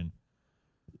question: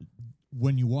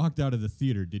 when you walked out of the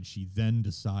theater, did she then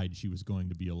decide she was going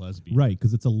to be a lesbian? Right,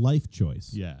 because it's a life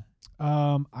choice. Yeah.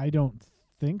 I don't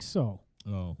think so.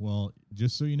 Oh well,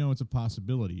 just so you know, it's a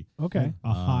possibility. Okay.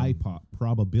 A high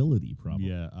probability, probably.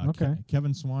 Yeah. Okay.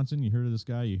 Kevin Swanson, you heard of this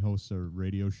guy? He hosts a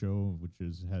radio show which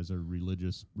has a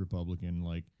religious Republican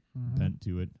bent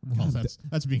to it. Well,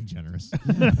 that's being generous.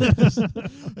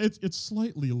 It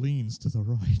slightly leans to the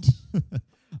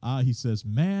right. He says,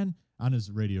 "Man," on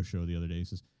his radio show the other day, he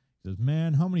says,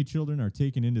 "Man, how many children are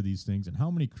taken into these things, and how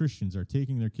many Christians are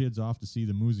taking their kids off to see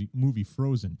the movie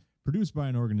Frozen, produced by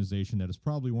an organization that is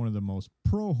probably one of the most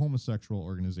pro-homosexual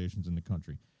organizations in the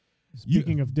country."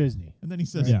 Speaking of Disney. And then he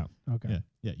says, Yeah. Okay.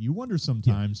 yeah, you wonder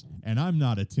sometimes, and I'm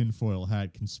not a tinfoil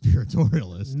hat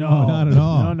conspiratorialist, No, not at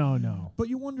all. No. but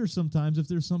you wonder sometimes if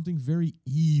there's something very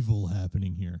evil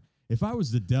happening here. If I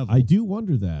was the devil, I do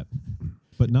wonder that,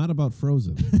 but not about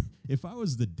Frozen. if I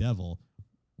was the devil,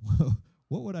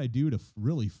 what would I do to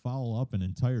really foul up an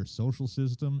entire social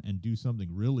system and do something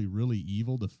really, really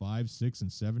evil to 5, 6,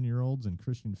 and 7-year-olds and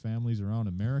Christian families around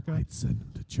America? I'd send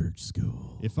them to church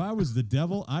school. If I was the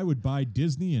devil, I would buy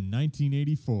Disney in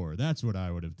 1984. That's what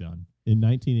I would have done. In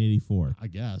 1984. I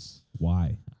guess.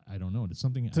 Why? I don't know. Did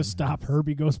something To stop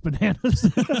Herbie Goes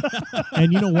Bananas.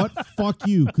 And you know what? Fuck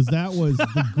you, because that was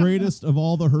the greatest of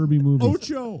all the Herbie movies.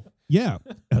 Ocho. Yeah.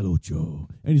 Hello, Joe.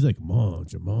 And he's like,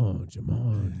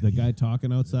 Jamon. The guy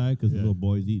talking outside because the little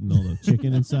boy's eating all the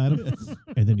chicken inside him.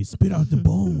 And then he spit out the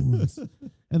bones.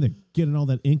 And they're getting all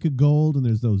that Inca gold, and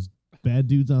there's those bad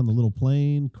dude's on the little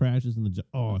plane, crashes in the.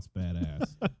 Oh, it's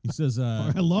badass. He says,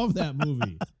 I love that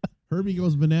movie. Herbie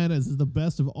Goes Bananas is the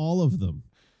best of all of them.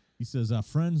 he says,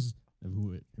 friends,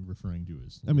 who referring to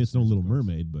his. I mean, it's no listeners, Little of course.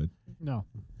 Mermaid, but No.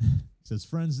 He says,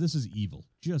 friends, this is evil,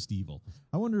 just evil.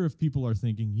 I wonder if people are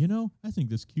thinking, I think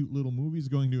this cute little movie is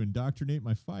going to indoctrinate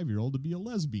my 5-year-old to be a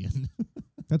lesbian.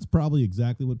 that's probably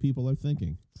exactly what people are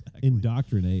thinking. Exactly.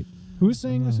 Indoctrinate. Who's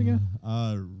saying this again?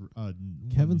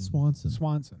 Kevin Swanson.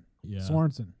 Swanson. Yeah.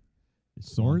 Sorensen.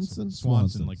 Sorensen?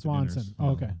 Swanson, like the Swanson. dinners. Oh,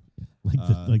 okay.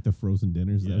 Like the frozen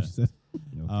dinners. yeah. That you said?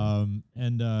 Okay.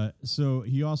 And so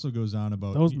he also goes on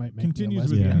about Those might make me a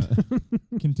continues with lesbian.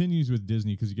 continues with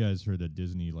Disney, because you guys heard that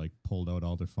Disney like pulled out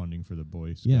all their funding for the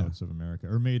Boy Yeah. Scouts of America,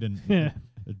 or made an Yeah.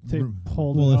 They re-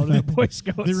 pulled Well, it in out of the fact- Boy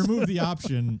Scouts. they removed the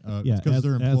option Yeah, because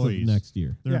their as employees of next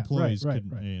year. their Yeah, employees right,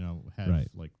 could right. have Right.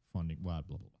 like funding, blah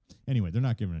blah blah. Anyway, they're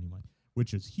not giving any money,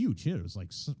 which is huge hit. It was like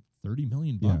 $30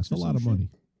 million. Yeah, it's a or lot some of shit. money.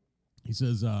 He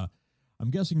says, I'm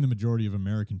guessing the majority of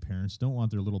American parents don't want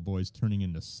their little boys turning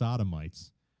into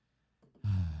sodomites.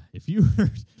 If you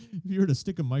were to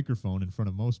stick a microphone in front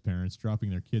of most parents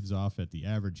dropping their kids off at the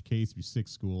average K-6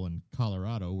 school in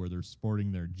Colorado, where they're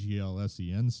sporting their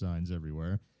GLSEN signs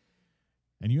everywhere,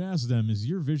 and you ask them, is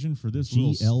your vision for this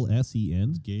little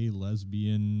GLSEN? gay,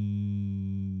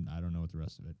 lesbian, I don't know what the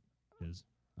rest of it is.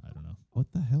 I don't know.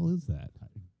 What the hell is that?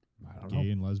 I don't Gay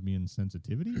know. and lesbian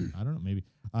sensitivity? I don't know. Maybe.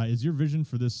 Is your vision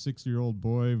for this 6-year-old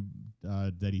boy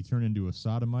that he turned into a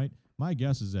sodomite? My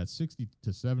guess is that 60 to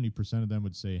 70% of them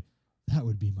would say, that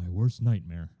would be my worst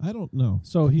nightmare. I don't know.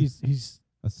 So he's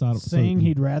A sodom, saying so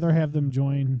he'd rather have them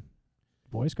join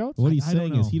Boy Scouts? What he's I don't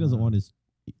saying is know. he doesn't want his.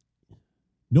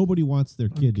 Nobody wants their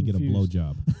kid to get a confused.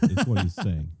 blowjob. Is what he's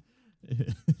saying.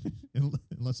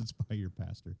 Unless it's by your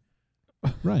pastor.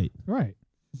 Right. Right.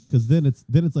 Because then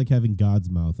it's like having God's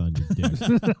mouth on your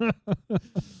dick.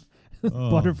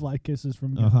 Oh. Butterfly kisses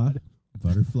from God. Uh-huh.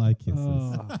 Butterfly kisses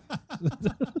Oh.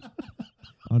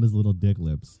 on his little dick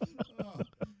lips.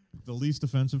 The least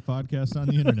offensive podcast on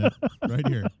the internet, right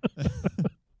here.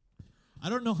 I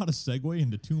don't know how to segue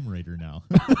into Tomb Raider now.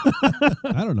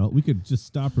 I don't know. We could just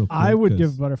stop real quick. I would 'cause-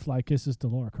 give butterfly kisses to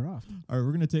Laura Croft. All right,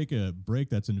 we're going to take a break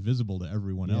that's invisible to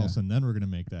everyone Yeah. else, and then we're going to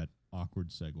make that awkward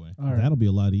segue. All right. That'll be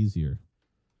a lot easier.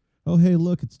 Oh, hey,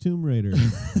 look, it's Tomb Raider.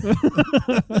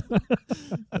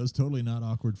 That was totally not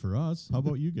awkward for us. How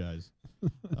about you guys?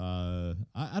 I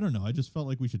don't know. I just felt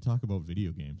like we should talk about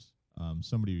video games.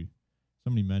 Somebody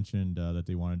mentioned that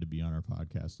they wanted to be on our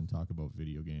podcast and talk about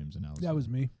video games, and That was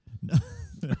me.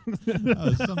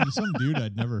 some dude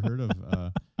I'd never heard of.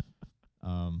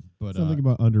 But Something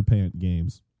about underpant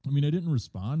games. I mean, I didn't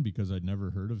respond because I'd never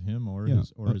heard of him or Yeah,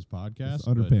 his podcast. It's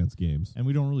but- underpants games. and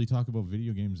we don't really talk about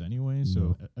video games anyway.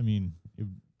 So I mean,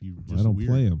 it'd be just I don't weird.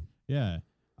 play them. Yeah.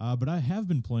 But I have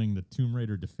been playing the Tomb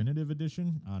Raider Definitive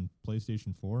Edition on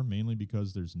PlayStation 4, mainly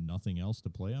because there's nothing else to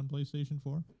play on PlayStation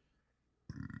 4.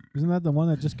 Isn't that the one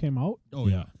that just came out? Oh,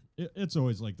 yeah. It's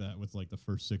always like that with like the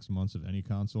first 6 months of any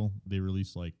console. They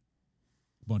release like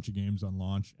a bunch of games on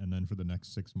launch, and then for the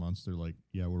next 6 months, they're like,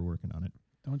 yeah, we're working on it.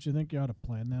 Don't you think you ought to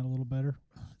plan that a little better?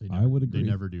 I would agree. They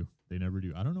never do. They never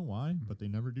do. I don't know why, but they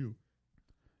never do.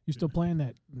 You still playing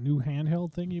that new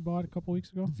handheld thing you bought a couple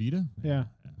weeks ago? The Vita? Yeah.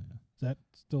 Is that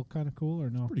still kind of cool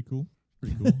or no? Pretty cool.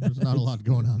 Pretty cool. There's not a lot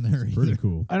going on there. Pretty either.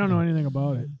 cool. I don't know anything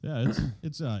about it. Yeah,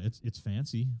 it's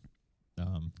fancy.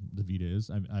 The Vita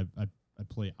is. I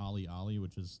play Ollie Ollie,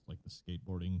 which is like the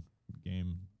skateboarding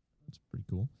game. It's pretty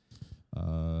cool.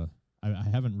 I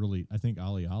haven't really. I think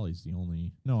Ollie Ollie's the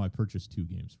only. No, I purchased 2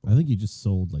 games for I think you just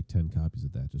sold like 10 copies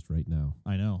of that just right now.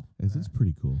 I know. It's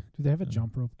pretty cool. Do they have a Yeah.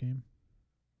 jump rope game?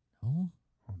 Oh,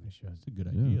 Oh, they should. that's a good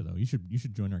Yeah. idea though. You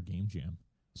should join our game jam.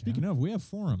 Speaking of, we have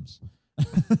forums. We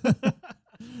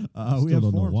Still have don't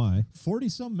know forums. why.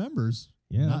 40-some members.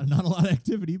 Yeah. Not a lot of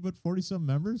activity, but 40-some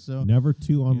members. So Never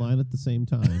 2 online at the same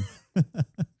time.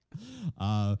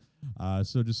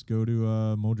 So just go to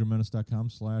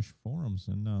mojomenace.com/forums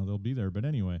and they'll be there. But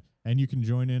anyway, and you can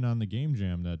join in on the game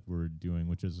jam that we're doing,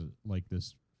 which is like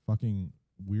this fucking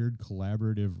weird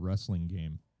collaborative wrestling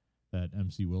game that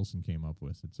MC Wilson came up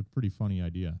with. It's a pretty funny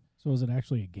idea. So is it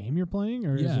actually a game you're playing,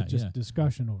 or is Yeah, it just yeah.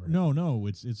 discussion over it? No,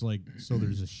 it's like, so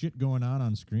there's a shit going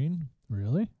on screen,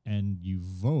 Really? and you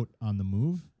vote on the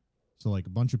move. So like a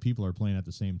bunch of people are playing at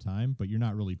the same time, but you're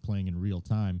not really playing in real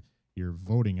time. You're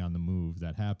voting on the move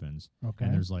that happens. Okay.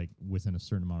 And there's like within a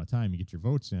certain amount of time, you get your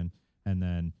votes in, and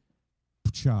then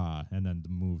cha, and then the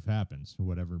move happens.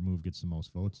 Whatever move gets the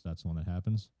most votes, that's the one that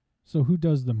happens. So who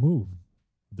does the move?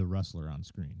 The wrestler on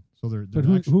screen. So they're But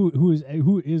actually,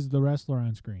 who is the wrestler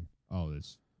on screen? oh,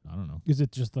 it's I don't know. Is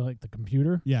it just the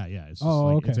computer? Yeah. It's just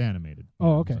Oh, okay. it's animated.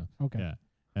 Oh, okay. Okay. Yeah.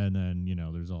 And then,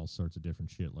 there's all sorts of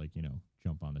different shit like,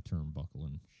 jump on the turnbuckle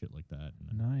and shit like that.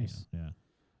 And then, Nice. Yeah.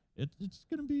 It's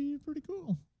going to be pretty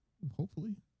cool.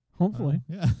 Hopefully. Hopefully.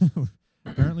 Yeah.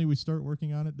 Apparently we start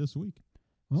working on it this week.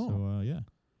 Oh. So, yeah.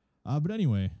 But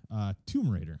anyway, Tomb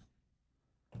Raider.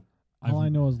 All I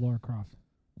know is Lara Croft.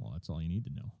 Well, that's all you need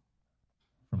to know.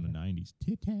 From the 90s.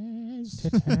 Titties.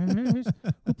 Titties.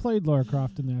 Who played Lara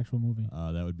Croft in the actual movie?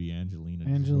 That would be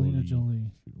Angelina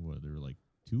Jolie. What, there were like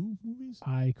 2 movies?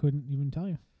 I couldn't even tell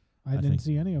you. I didn't think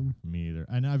see any of them. Me either.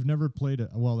 And I've never played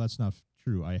well, that's not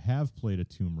true. I have played a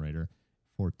Tomb Raider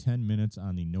for 10 minutes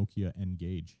on the Nokia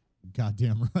N-Gage.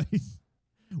 Goddamn right.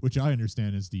 Which I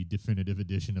understand is the definitive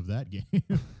edition of that game.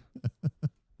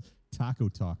 Taco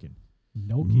talking.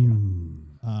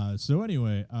 Nokia. So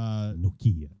anyway,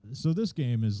 Nokia. so this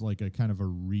game is like a kind of a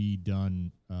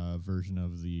redone version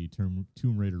of the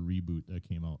Tomb Raider reboot that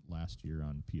came out last year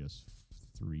on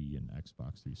PS3 and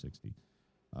Xbox 360.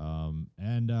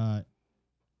 And I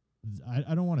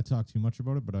don't want to talk too much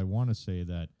about it, but I want to say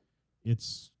that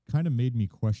it's kind of made me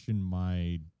question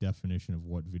my definition of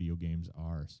what video games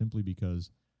are, simply because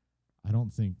I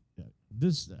don't think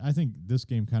I think this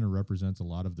game kind of represents a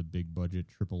lot of the big budget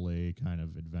AAA kind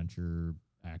of adventure,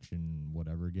 action,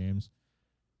 whatever games.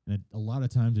 And a lot of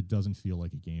times it doesn't feel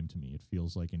like a game to me. It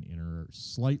feels like an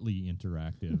slightly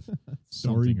interactive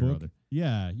something or other.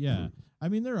 Yeah. I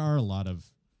mean, there are a lot of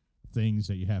things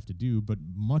that you have to do, but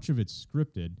much of it's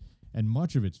scripted and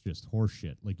much of it's just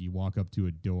horseshit. Like you walk up to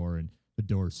a door and the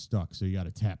door's stuck, so you got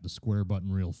to tap the square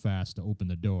button real fast to open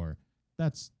the door.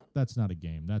 That's not a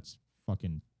game. That's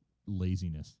fucking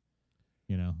laziness.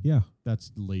 Yeah.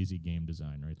 That's lazy game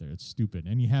design right there. It's stupid,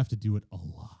 and you have to do it a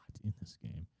lot in this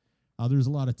game. There's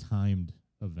a lot of timed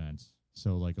events,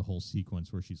 so like a whole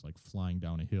sequence where she's like flying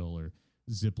down a hill or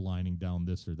zip lining down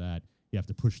this or that. You have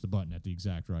to push the button at the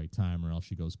exact right time, or else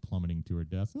she goes plummeting to her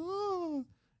death.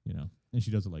 And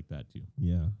she does it like that too.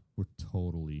 Yeah. We're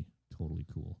totally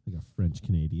cool. Like a French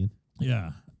Canadian.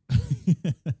 Yeah.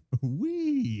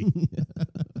 Wee.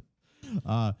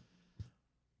 But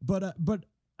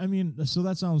I mean, so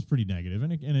that sounds pretty negative,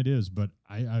 and it is. But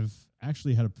I've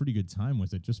actually had a pretty good time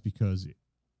with it, just because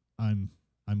I'm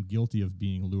guilty of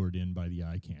being lured in by the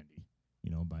eye candy.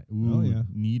 By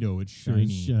neato, it's shiny.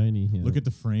 It's shiny. Yeah. Look at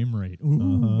the frame rate.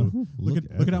 Ooh. Look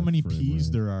at how many P's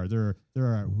rate. there are. There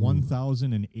are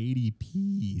 1,080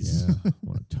 P's. Yeah, I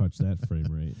want to touch that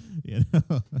frame rate.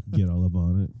 Get all up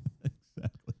on it.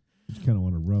 Exactly. You kind of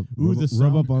want to rub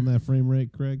up on that frame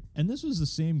rate, Craig. And this was the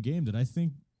same game that I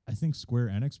think Square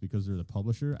Enix, because they're the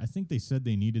publisher, I think they said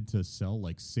they needed to sell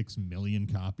like 6 million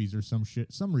copies or some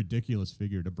ridiculous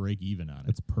figure to break even on it.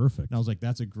 That's perfect. And I was like,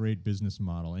 that's a great business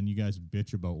model. And you guys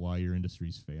bitch about why your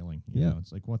industry's failing. You know?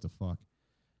 It's like, what the fuck?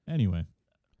 Anyway,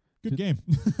 good game.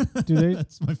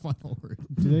 That's my final word.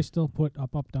 Do they still put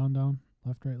up, down, down,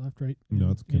 left, right?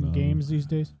 No, it's in games these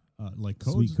days. Like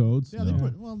codes? Sweet codes? Yeah, they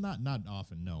put, well, not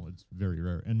often. No, it's very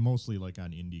rare, and mostly like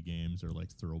on indie games or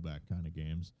like throwback kind of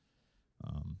games.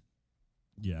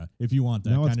 Yeah, if you want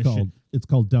that kind of shit. It's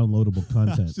called downloadable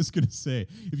content. I was just going to say,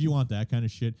 if you want that kind of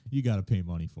shit, you got to pay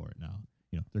money for it now.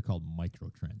 They're called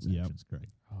microtransactions, Craig.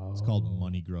 Oh. It's called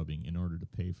money grubbing in order to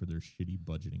pay for their shitty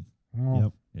budgeting. Oh.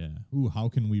 Yep. Yeah. Ooh, how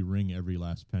can we wring every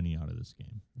last penny out of this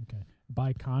game? Okay.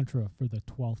 Buy Contra for the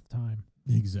 12th time.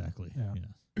 Exactly. Yeah.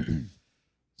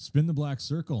 Spin the black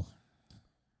circle.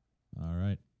 All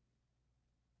right.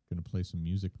 Going to play some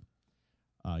music.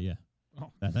 Yeah. Oh.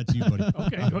 That's you, buddy.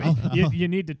 Okay. You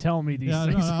need to tell me these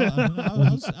things. I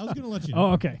was going to let you know.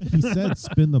 Oh, okay. He said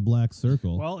spin the black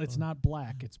circle. Well, it's not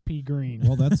black. It's pea green.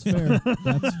 Well, that's fair.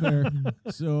 That's fair.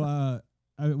 So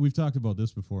we've talked about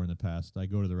this before in the past. I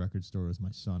go to the record store with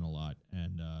my son a lot,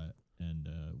 and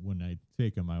when I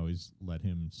take him, I always let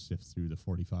him sift through the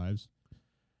 45s.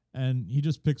 And he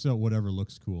just picks out whatever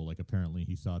looks cool. Like apparently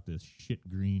he thought this shit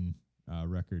green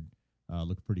record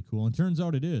looked pretty cool. And turns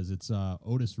out it is. It's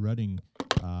Otis Redding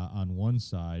on one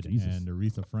side and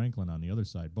Aretha Franklin on the other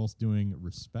side, both doing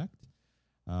Respect.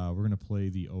 We're going to play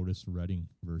the Otis Redding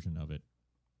version of it.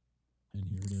 And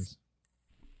here it is.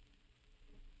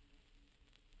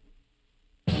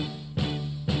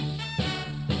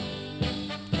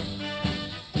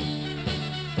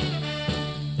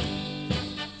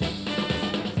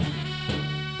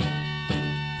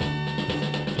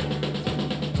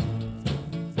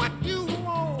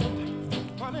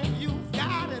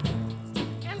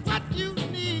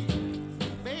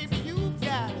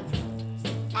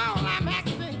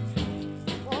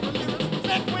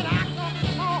 When I come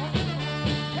home,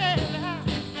 hey.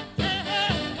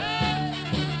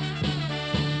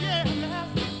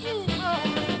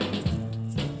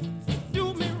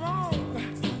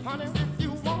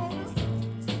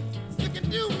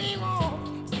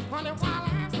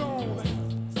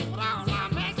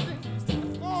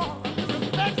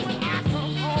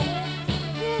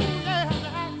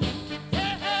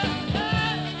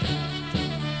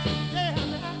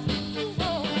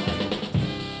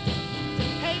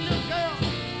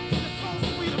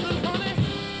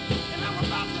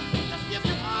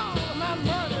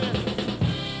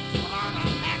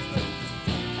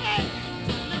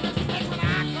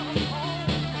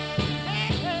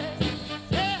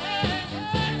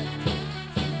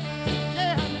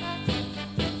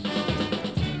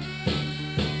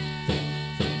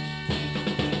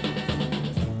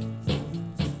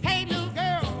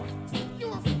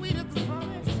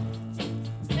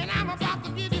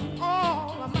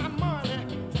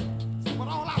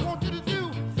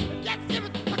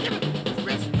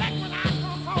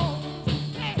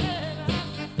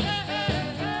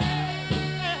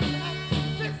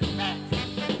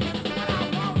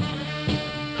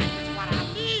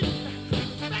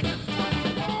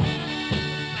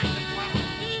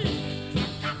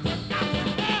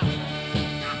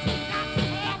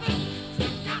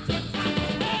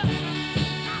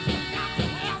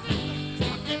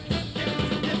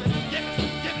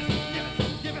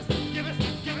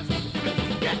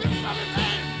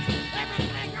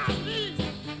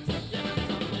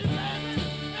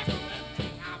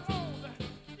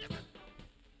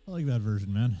 that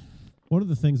version, man. One of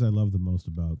the things I love the most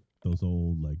about those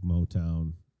old like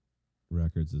Motown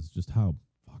records is just how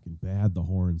fucking bad the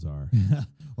horns are.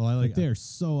 Well, I Like they're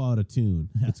so out of tune.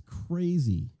 It's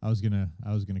crazy. I was gonna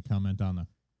comment on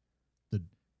the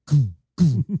goo,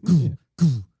 goo, goo,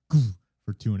 goo, goo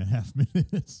for 2.5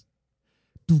 minutes.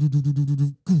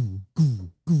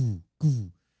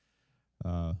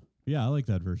 Yeah, I like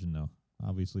that version though.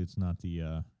 Obviously, it's not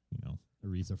the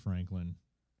Aretha Franklin,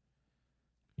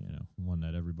 one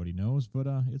that everybody knows, but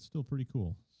it's still pretty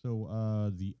cool.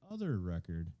 So the other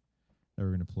record that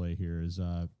we're gonna play here is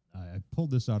I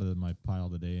pulled this out of my pile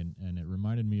today, and it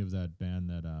reminded me of that band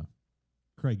that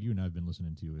Craig, you and I have been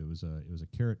listening to. It was a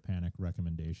Carrot Panic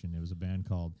recommendation. It was a band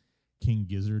called King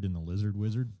Gizzard and the Lizard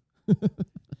Wizard.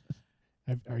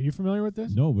 Are you familiar with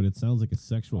this? No, but it sounds like a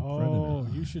sexual predator. Oh,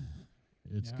 you should.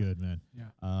 It's Yeah. good, man.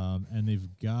 Yeah. And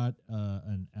they've got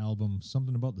an album,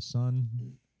 something about the sun,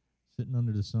 sitting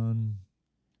under the sun,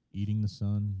 eating the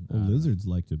sun. Well, lizards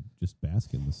like to just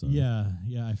bask in the sun. Yeah,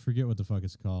 I forget what the fuck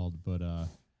it's called, but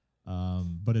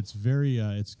it's very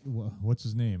what's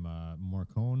his name?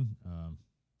 Morricone,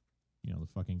 the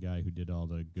fucking guy who did all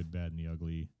the Good, Bad, and the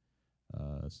Ugly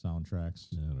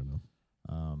soundtracks. I don't know.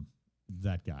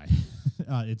 That guy.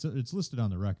 It's listed on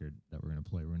the record that we're gonna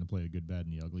play. We're gonna play the Good, Bad,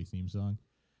 and the Ugly theme song.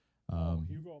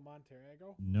 Hugo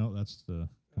Monterrego? No, that's the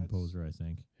composer, I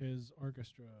think. His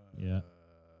orchestra. Yeah.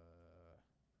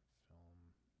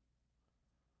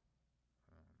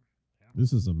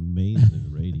 This is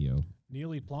amazing radio.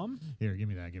 Neely Plum? Here, give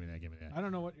me that. I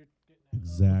don't know what you're getting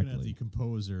at. Looking at the Exactly.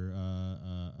 composer,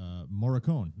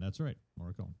 Morricone. That's right,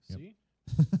 Morricone. Yep. See?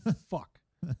 Fuck.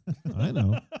 I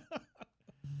know.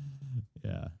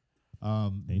 Yeah.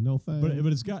 Ain't no thing.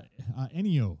 But it's got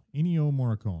Ennio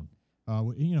Morricone.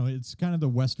 It's kind of the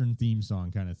Western theme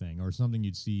song kind of thing, or something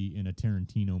you'd see in a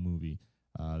Tarantino movie.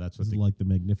 That's what is it like the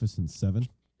Magnificent Seven,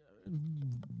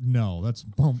 No, that's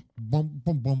bump bump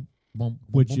bump bump bump.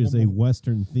 which bump, is bump, a bump.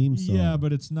 Western theme song. Yeah,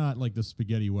 but it's not like the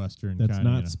spaghetti Western. that's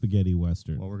kinda, not spaghetti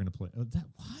Western. Well, we're gonna play. That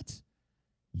what?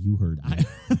 You heard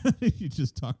me. You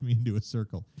just talked me into a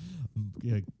circle.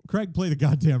 Yeah, Craig, play the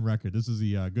goddamn record. This is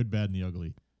the Good, Bad, and the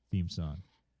Ugly theme song.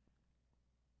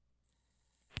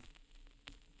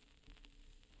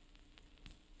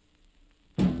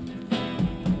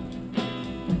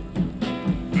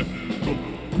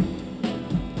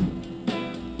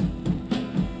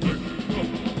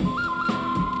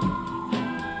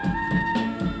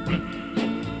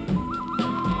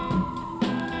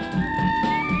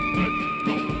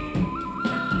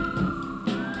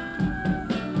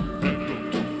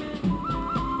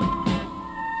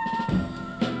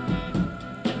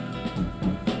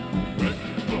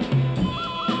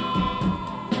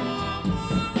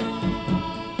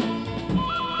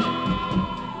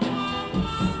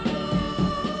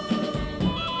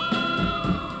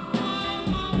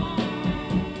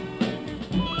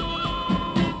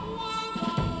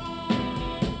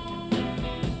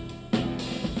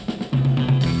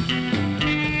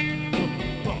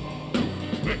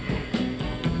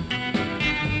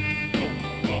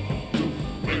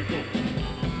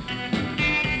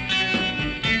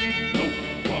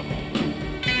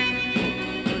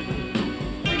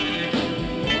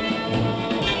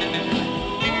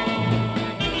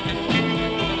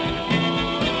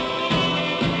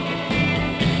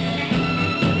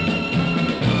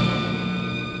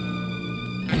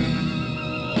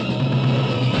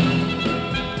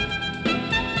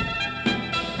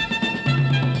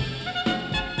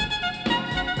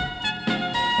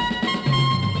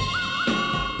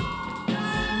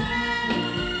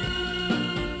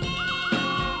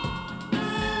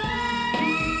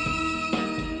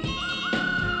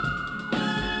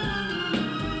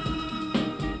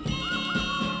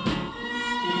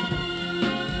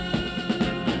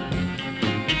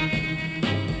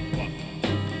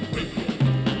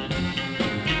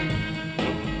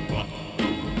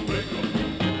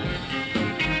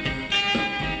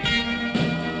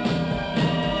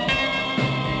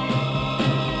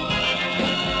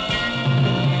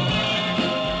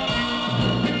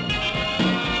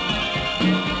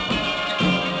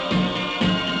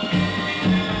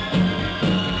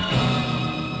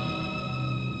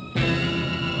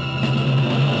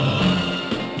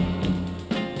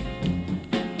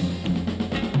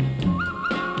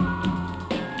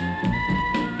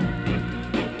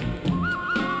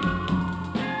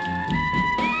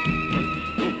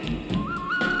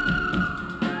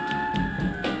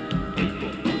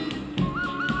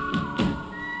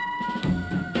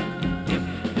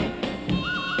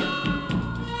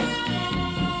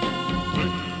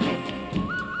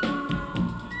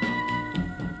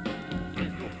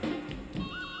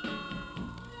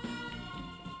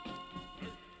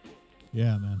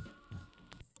 Yeah, man.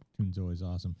 Tune's always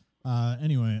awesome.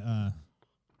 Anyway,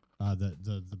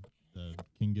 the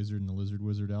King Gizzard and the Lizard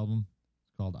Wizard album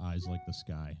is called Eyes Like the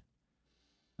Sky.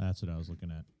 That's what I was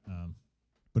looking at.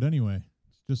 But anyway,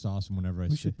 it's just awesome whenever I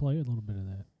We see. should play a little bit of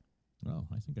that Well,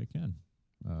 I think I can.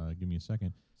 Give me a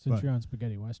second. since But- you're on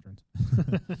spaghetti westerns.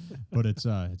 But it's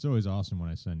always awesome when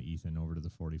I send Ethan over to the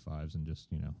 45s and just,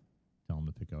 tell him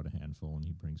to pick out a handful, and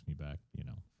he brings me back,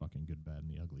 fucking Good, Bad, and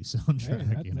the Ugly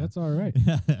soundtrack. Hey, that's all right.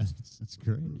 Yeah, it's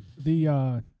great. The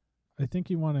I think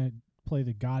you want to play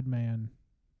the Godman,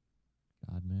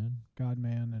 and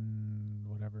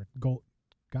whatever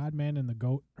Godman and the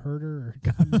Goat Herder, or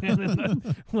Godman and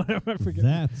the whatever.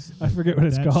 I forget what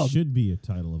it's that called. Should be a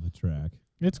title of a track.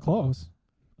 It's close.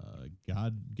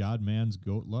 Godman's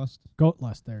Goat Lust. Goat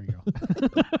Lust. There you go.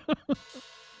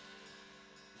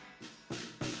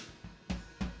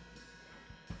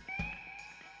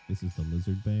 This is the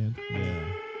Lizard Band.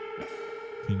 Yeah.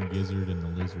 King Gizzard and the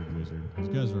Lizard Wizard. These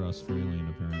guys are Australian,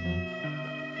 apparently.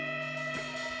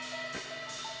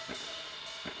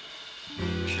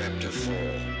 Chapter 4.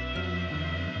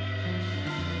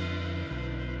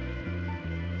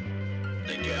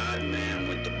 The God-man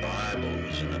with the Bible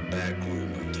was in the back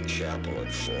room of the chapel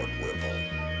at Fort Whipple.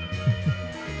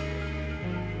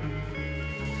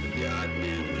 The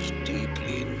God-man was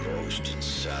deeply engrossed in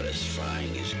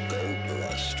satisfying his goat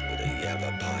lust with a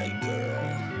Yavapai girl.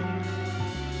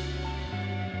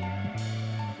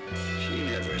 She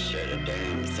never said a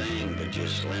damn thing, but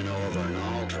just leant over an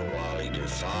altar while he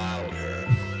defiled her.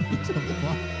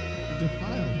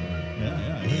 Defiled.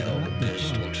 Yeah. He held a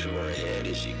pistol to her head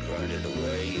as he grunted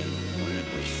away, and when it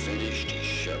was finished, he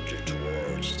shoved her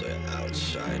towards the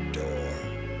outside door.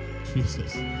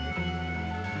 Jesus. But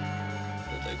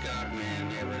the God-man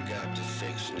never got to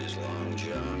fixing his long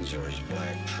johns or his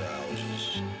black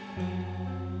trousers.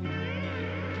 A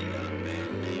young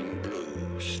man named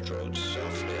Blue strode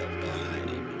softly up behind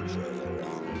him and drove a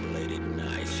long-bladed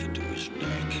knife into his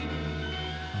neck.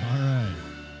 All right.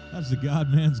 That's the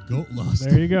Godman's Goat Lust.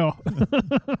 There you go.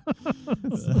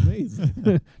 That's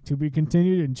amazing. To be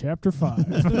continued in chapter 5.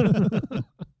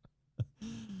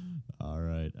 All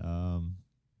right.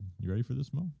 You ready for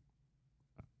this, Mo?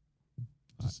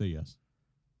 Just say yes.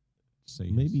 Just say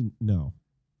yes. Maybe no.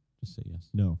 Just say yes.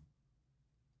 No.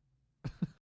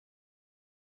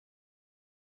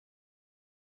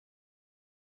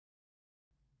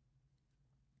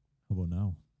 How about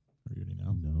now? Are you ready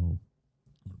now? No. I'm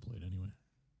going to play it anyway.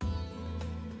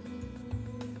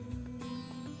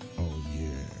 Oh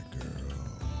yeah, girl.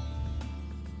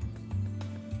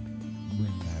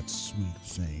 Bring that sweet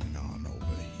thing on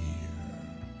over here.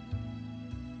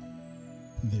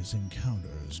 This encounter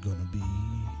is gonna be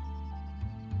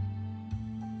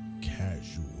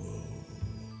casual.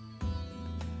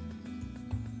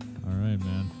 All right,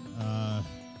 man.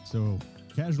 So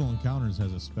Casual Encounters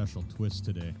has a special twist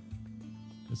today.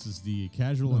 This is the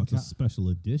Casual No, it's a Encounter. special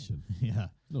edition. Yeah.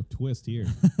 No twist here.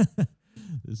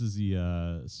 This is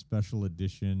the special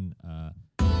edition. I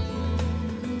got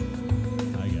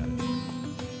it.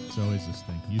 It's always this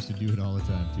thing. Used to do it all the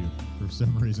time, too. For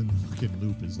some reason, the fucking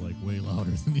loop is like way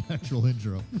louder than the actual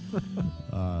intro.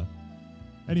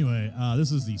 Anyway,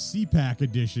 this is the CPAC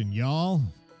edition, y'all.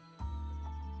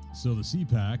 So the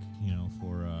CPAC,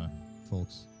 for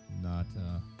folks not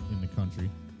in the country.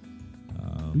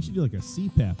 We should do like a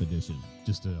CPAP edition.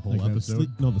 Just a whole Like that episode.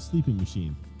 the sleeping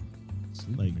machine.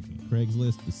 Sleeping Like machine.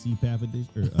 Craigslist, the CPAP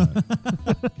edition,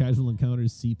 or Casual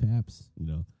Encounters CPAPs.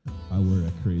 I wear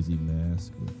a crazy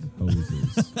mask with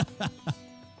hoses.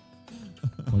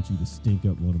 I want you to stink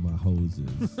up one of my hoses.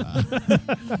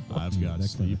 I've got that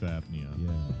sleep kinda- apnea.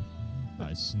 Yeah.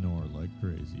 I snore like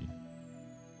crazy.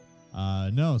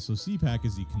 No, so CPAC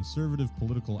is the Conservative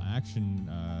Political Action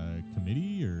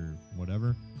Committee or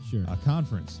whatever Sure.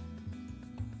 conference.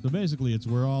 So basically, it's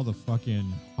where all the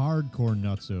fucking hardcore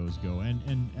nutsos go.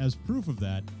 And as proof of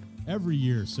that, every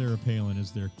year Sarah Palin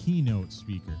is their keynote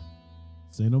speaker.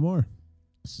 Say no more.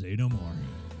 Say no more.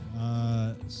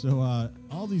 So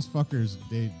all these fuckers,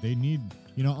 they need,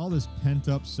 all this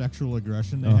pent-up sexual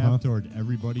aggression they have toward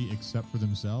everybody except for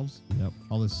themselves. Yep.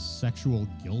 All this sexual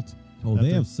guilt. Oh, that they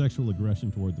they're- have sexual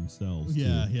aggression toward themselves.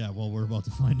 Yeah, too. yeah. Well, we're about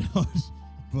to find out.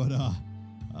 But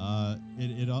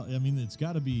it's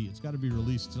got to be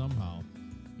released somehow.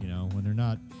 When they're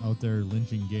not out there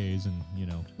lynching gays and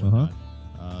whatnot,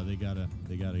 they gotta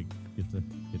get their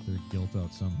guilt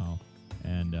out somehow.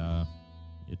 And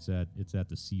it's at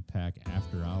the CPAC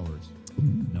after hours.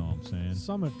 You know what I'm saying?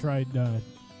 Some have tried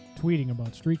tweeting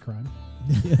about street crime.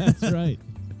 Yeah, that's right.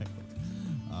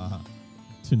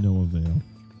 To no avail.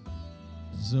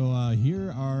 So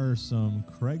here are some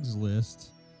Craigslist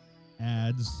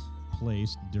ads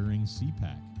placed during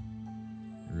CPAC.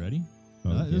 You ready?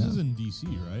 This is in D.C.,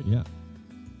 right? Yeah.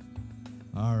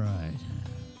 All right.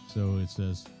 So it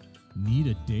says, need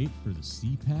a date for the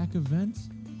CPAC event?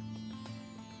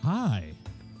 Hi.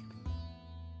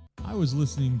 I was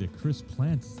listening to Chris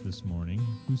Plants this morning,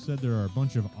 who said there are a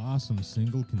bunch of awesome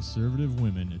single conservative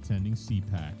women attending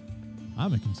CPAC.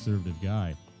 I'm a conservative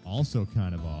guy, also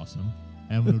kind of awesome,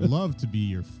 and would love to be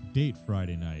your date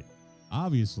Friday night.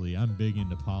 Obviously, I'm big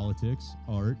into politics,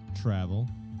 art, travel,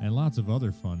 and lots of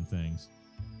other fun things.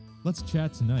 Let's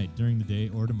chat tonight, during the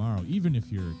day, or tomorrow. Even if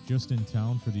you're just in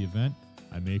town for the event,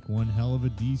 I make one hell of a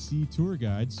DC tour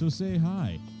guide, so say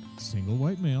hi. Single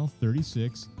white male,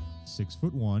 36,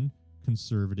 6'1",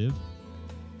 conservative,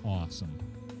 awesome.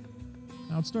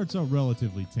 Now it starts out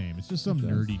relatively tame. It's just some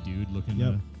nerdy dude looking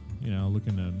to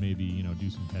maybe, do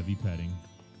some heavy petting.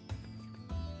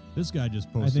 This guy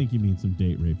just posted. I think you mean some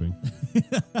date raping.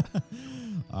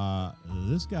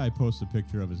 This guy posts a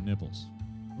picture of his nipples.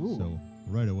 Ooh. So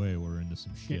right away we're into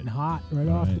some shit. Getting hot right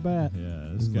off the bat.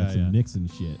 Yeah, This this is guy. like some Nixon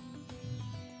shit.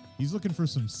 He's looking for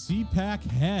some CPAC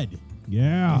head.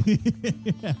 Yeah.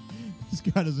 Yeah. This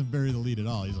guy doesn't bury the lead at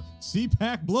all. He's like,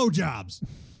 CPAC blowjobs.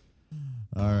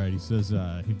 All right, he says,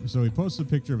 he posts a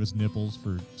picture of his nipples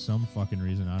for some fucking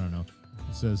reason. I don't know.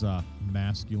 It says,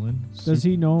 masculine. Does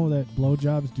he know that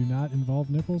blowjobs do not involve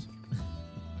nipples?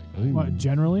 What,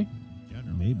 generally?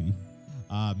 Maybe.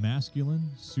 Masculine,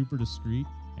 super discreet,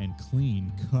 and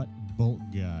clean cut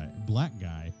black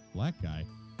guy.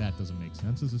 That doesn't make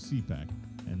sense as a CPAC.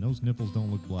 And those nipples don't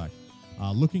look black.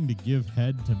 Looking to give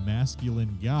head to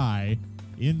masculine guy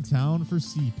in town for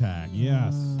CPAC.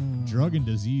 Yes. Drug and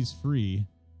disease free,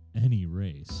 any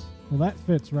race. Well, that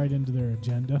fits right into their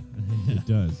agenda. It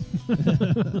does.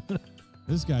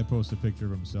 This guy posts a picture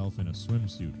of himself in a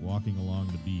swimsuit walking along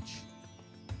the beach.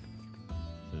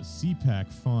 The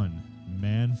CPAC fun,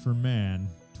 man for man,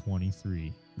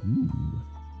 23. Ooh.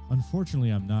 Unfortunately,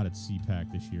 I'm not at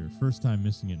CPAC this year. First time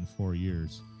missing it in 4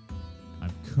 years.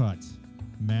 I'm cut,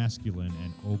 masculine,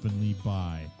 and openly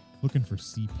bi. Looking for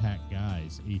CPAC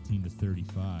guys, 18 to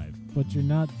 35. But you're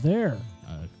not there.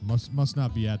 Must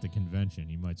not be at the convention.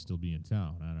 He might still be in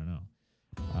town. I don't know.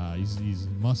 He's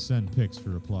must send pics for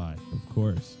reply. Of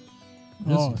course.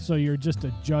 So you're just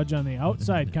a judge on the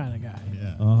outside kind of guy.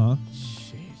 Yeah. Uh-huh.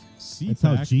 Jeez. That's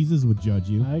how CPAC, Jesus would judge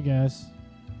you. I guess.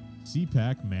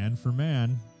 CPAC man for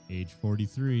man, age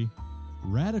 43.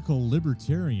 Radical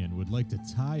libertarian would like to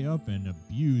tie up and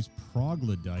abuse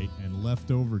troglodyte and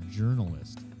leftover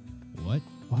journalist. What?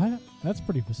 What? That's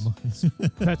pretty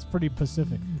that's pretty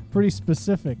Pacific. Pretty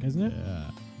specific, isn't it?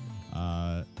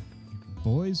 Yeah.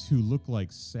 Boys who look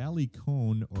like Sally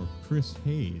Cohn or Chris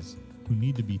Hayes who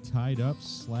need to be tied up,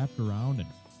 slapped around, and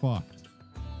fucked.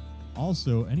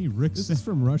 Also, any Rick... This is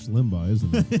from Rush Limbaugh,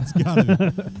 isn't it? It's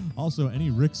gotta be. Also, any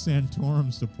Rick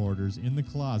Santorum supporters in the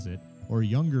closet or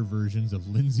younger versions of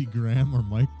Lindsey Graham or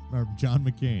John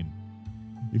McCain.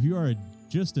 If you are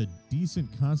just a decent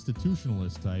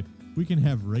constitutionalist type, we can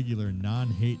have regular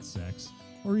non-hate sex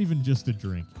or even just a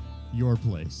drink. Your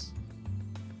place.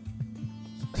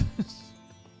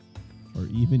 Or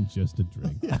even just a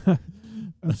drink.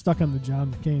 I'm stuck on the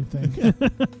John McCain thing.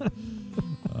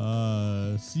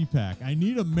 CPAC. I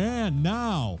need a man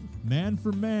now. Man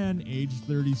for man, age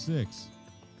 36.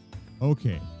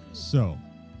 Okay, so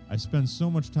I spend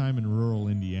so much time in rural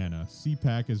Indiana.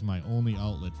 CPAC is my only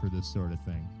outlet for this sort of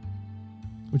thing.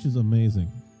 Which is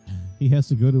amazing. He has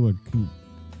to go to a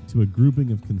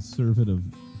grouping of conservative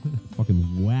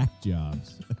fucking whack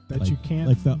jobs. That you can't.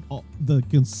 Like the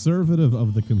conservative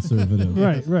of the conservative.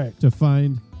 Right. To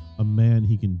find a man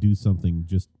he can do something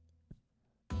just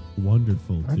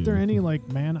wonderful to. Aren't there any like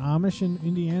man Amish in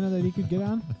Indiana that he could get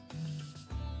on?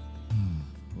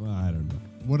 Well, I don't know.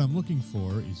 What I'm looking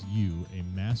for is you, a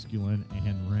masculine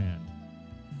Ayn Rand.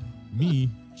 Me,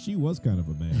 She was kind of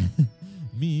a man.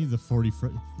 me, the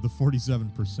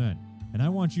 47%. And I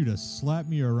want you to slap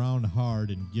me around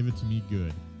hard and give it to me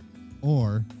good.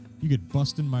 Or you could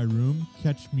bust in my room,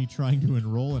 catch me trying to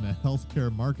enroll in a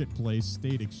healthcare marketplace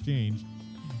state exchange,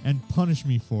 and punish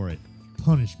me for it.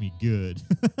 Punish me good.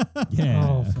 Yeah.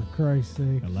 Oh, for Christ's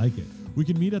sake. I like it. We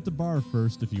can meet at the bar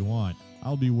first if you want.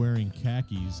 I'll be wearing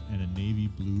khakis and a navy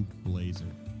blue blazer.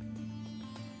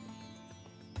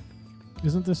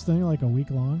 Isn't this thing like a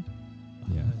week long?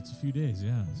 Yeah. It's a few days,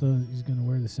 yeah. So he's going to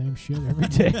wear the same shit every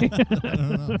day. I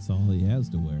don't know. That's all he has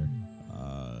to wear.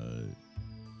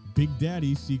 Big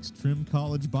Daddy seeks trim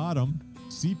college bottom.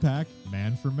 CPAC,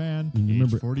 man for man, You age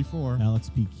remember 44. Alex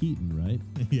P. Keaton, right?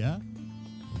 Yeah.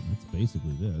 That's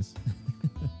basically this.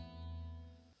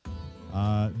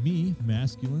 Me,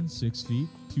 masculine, 6 feet,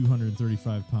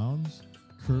 235 pounds,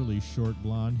 curly, short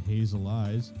blonde, hazel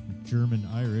eyes, German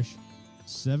Irish,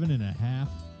 7.5,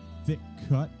 thick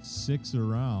cut, 6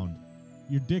 around.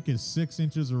 Your dick is 6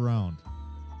 inches around.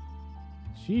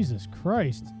 Jesus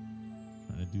Christ.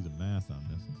 Trying to do the math on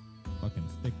this. Fucking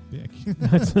thick dick.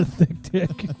 That's a thick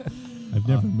dick. I've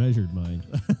never measured mine.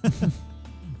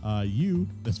 You,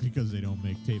 that's because they don't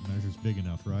make tape measures big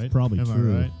enough, right? Probably Am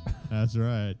true. I right? That's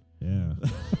right. Yeah.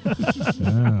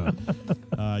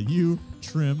 Yeah. You,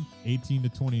 trim, 18 to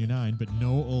 29, but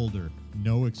no older.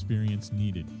 No experience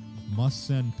needed. Must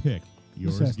send pic. This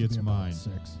Yours has to gets be about mine.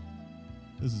 6.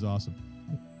 This is awesome.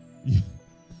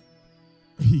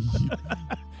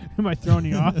 Am I throwing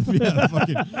you off? Yeah,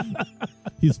 fucking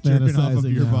He's jerking off a fantasizing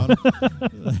beer now.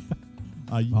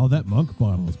 bottle. Oh, that monk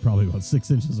bottle is probably about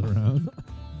 6 inches around.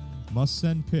 Must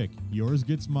send pic. Yours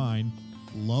gets mine.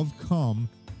 Love cum.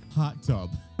 Hot tub.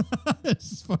 It's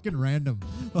just fucking random.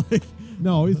 Like,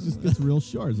 No, it just gets real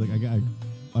short. It's like I've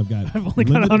got I've only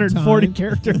got 140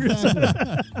 characters.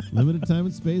 limited time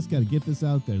and space. Got to get this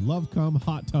out there. Love cum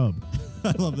hot tub.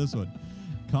 I love this one.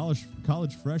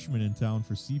 College freshman in town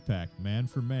for CPAC. Man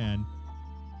for man.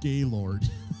 Gaylord.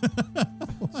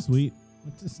 Sweet.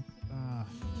 Just,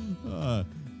 What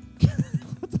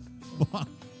the fuck?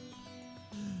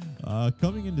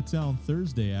 Coming into town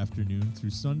Thursday afternoon through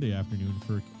Sunday afternoon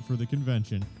for the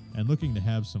convention and looking to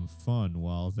have some fun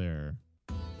while there.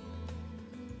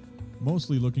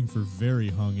 Mostly looking for very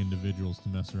hung individuals to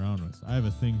mess around with. I have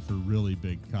a thing for really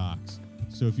big cocks.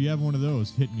 So if you have one of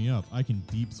those, hit me up. I can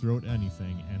deep throat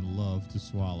anything and love to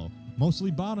swallow.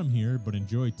 Mostly bottom here, but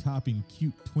enjoy topping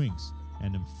cute twinks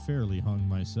and am fairly hung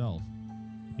myself.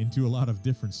 Into a lot of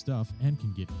different stuff and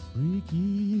can get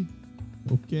freaky.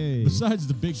 Okay. Besides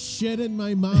the big Shit in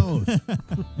my mouth.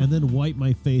 And then wipe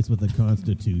my face with a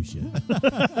Constitution.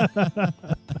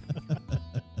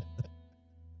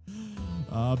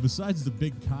 Besides the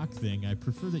big cock thing, I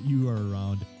prefer that you are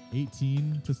around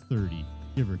 18 to 30,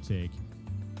 give or take.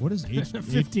 What is age?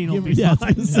 15 will be Yeah, I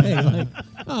fine. was gonna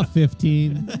say,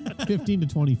 15 to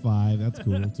 25. That's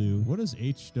cool, too. What does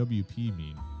HWP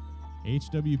mean?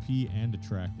 HWP and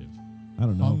attractive. I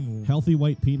don't know. Hung- Healthy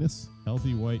white penis?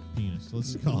 Healthy white penis.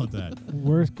 Let's call it that.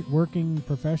 Working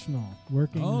professional.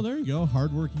 Working. Oh, there you go.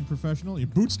 Hardworking professional. Your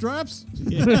bootstraps?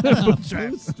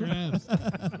 Bootstraps.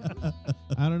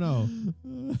 I don't know.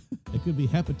 It could be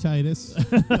hepatitis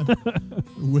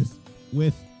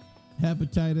With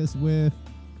hepatitis with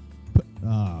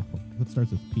what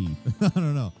starts with P? I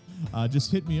don't know.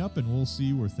 Just hit me up and we'll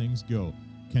see where things go.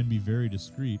 Can be very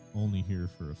discreet, only here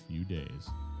for a few days.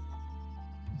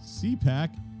 CPAC,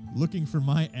 looking for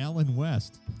my Alan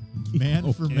West.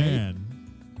 Man for Okay. man.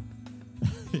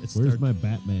 Where's my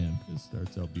Batman? It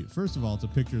starts out beautiful. First of all, it's a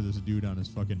picture of this dude on his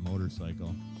fucking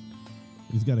motorcycle.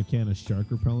 He's got a can of shark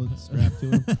repellent strapped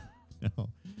to him.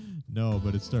 No,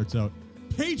 but it starts out,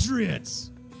 Patriots!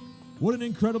 What an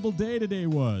incredible day today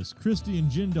was. Christy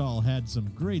and Jindal had some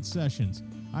great sessions.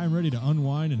 I'm ready to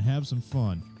unwind and have some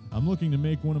fun. I'm looking to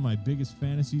make one of my biggest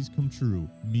fantasies come true.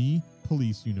 Me,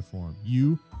 police uniform.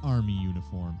 You, army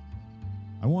uniform.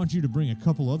 I want you to bring a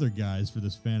couple other guys for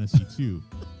this fantasy too.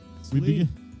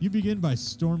 You begin by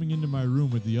storming into my room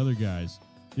with the other guys.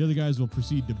 The other guys will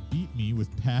proceed to beat me with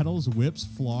paddles, whips,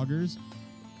 floggers.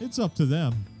 It's up to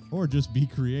them. Or just be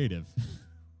creative.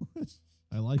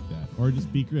 I like that. Or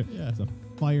just be creative. Yeah. It's a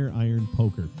fire iron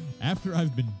poker. After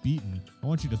I've been beaten, I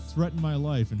want you to threaten my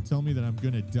life and tell me that I'm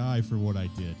going to die for what I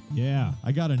did. Yeah.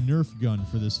 I got a Nerf gun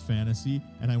for this fantasy,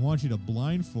 and I want you to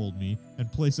blindfold me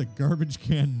and place a garbage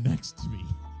can next to me.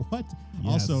 What?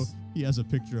 Yes. Also, he has a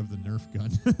picture of the Nerf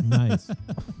gun. Nice.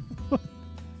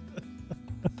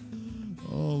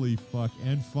 Holy fuck.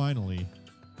 And finally,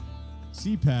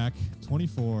 CPAC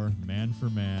 24, man for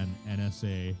man,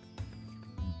 NSA.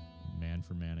 Man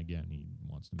for man again. He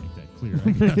wants to make that clear,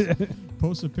 I guess.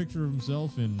 Posts a picture of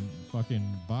himself in fucking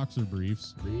boxer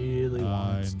briefs. Really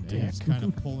wants and dick. he's kind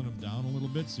of pulling him down a little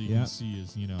bit so you Yeah. can see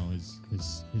his,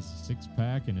 his six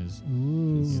pack and his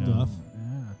Ooh. Stuff.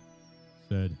 Yeah.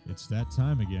 said, "It's that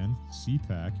time again,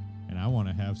 CPAC, and I want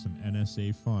to have some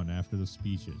NSA fun after the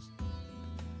speeches.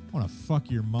 I want to fuck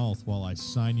your mouth while I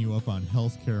sign you up on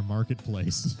Healthcare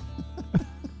Marketplace."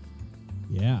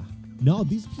 Yeah. No,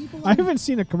 these people. I haven't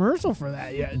seen a commercial for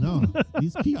that yet. No,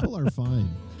 these people are fine.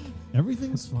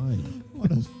 Everything's fine. I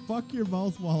want to fuck your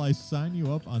mouth while I sign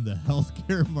you up on the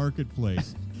Healthcare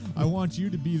Marketplace. I want you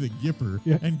to be the gipper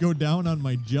and go down on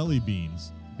my jelly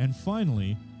beans. And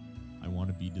finally, I want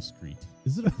to be discreet.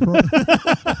 Is it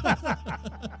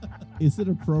Is it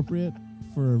appropriate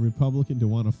for a Republican to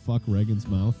want to fuck Reagan's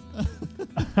mouth?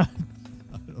 I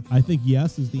don't I think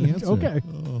yes is the answer. Okay.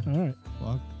 Oh, All right.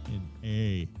 fucking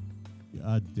A.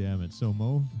 God damn it. So,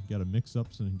 Mo, got to mix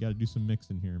up some, got to do some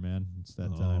mixing here, man. It's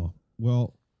that time. Oh,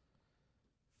 well,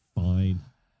 fine.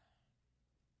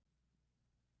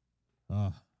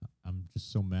 I'm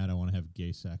just so mad I want to have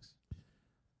gay sex.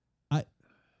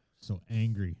 So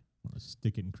angry. I want to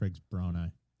stick it in Craig's brown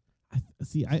eye.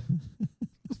 I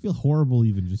feel horrible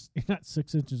even just. You're not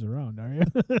 6 inches around, are you?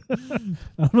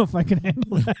 I don't know if I can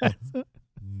handle that.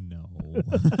 No.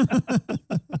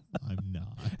 I'm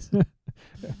not.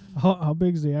 How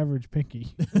big's the average pinky?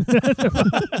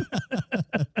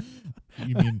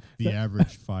 You mean the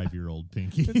average 5-year-old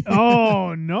pinky?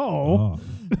 Oh, no.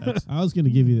 Oh, I was going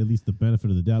to give you at least the benefit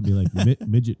of the doubt, be like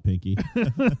midget pinky.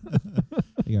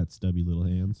 I got stubby little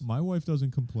hands. My wife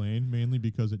doesn't complain, mainly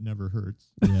because it never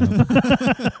hurts.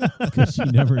 Yeah, because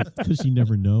she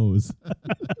never knows.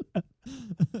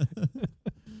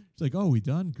 She's like, "Oh, we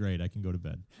done? Great, I can go to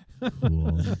bed."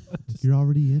 Cool. You're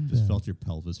already in Just bed. felt your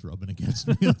pelvis rubbing against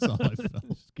me. That's all I felt.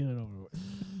 Just get it over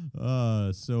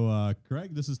with. So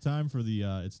Craig, this is time for the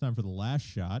it's time for the last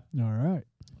shot. All right.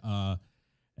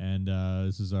 And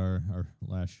this is our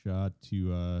last shot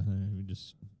to we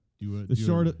just do it.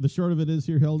 The short of it is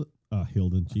here,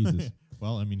 Hilden. Jesus.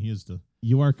 Well, I mean, he is the.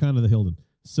 You are kind of the Hilden.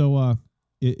 So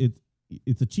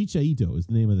it's a Chicharito is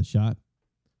the name of the shot.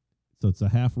 So it's a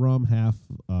half rum, half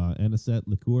anisette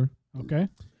liqueur. Okay.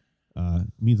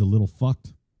 Means a little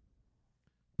fucked.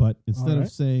 But instead right.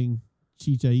 of saying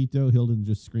Chicharito, Hilden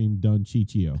just screamed Don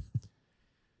Chichio.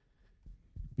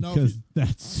 No, Because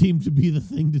that seemed to be the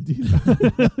thing to do.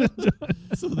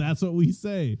 So that's what we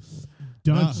say.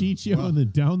 Don Chichio well, and then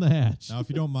down the hatch. Now, if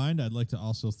you don't mind, I'd like to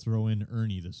also throw in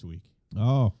Ernie this week.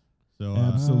 Oh, So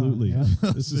absolutely. yeah.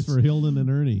 This is for Hilden and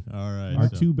Ernie, all right, our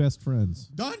so. two best friends.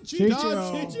 Don Chichio.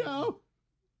 Chichio.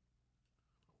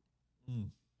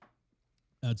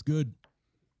 That's good.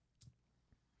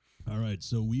 All right,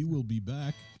 so we will be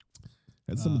back.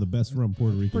 That's some of the best rum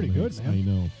Puerto Rican pretty good, makes. man. I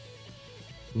know.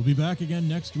 We'll be back again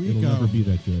next week. It'll never be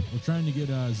that good. We're trying to get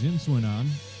Zinswin on,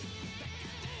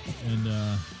 and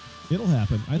It'll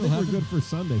happen. I think happen. we're good for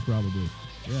Sunday, probably.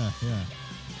 yeah.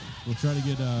 We'll try to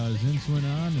get Zinswin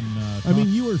on, and I mean,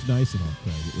 you were nice enough,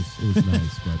 Craig. It was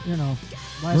nice, but You know,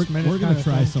 last minute. we're going to kinda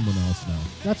try thing. someone else now.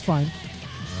 That's fine.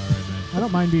 all right, man. I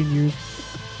don't mind being used.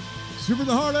 Super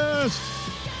the hardest.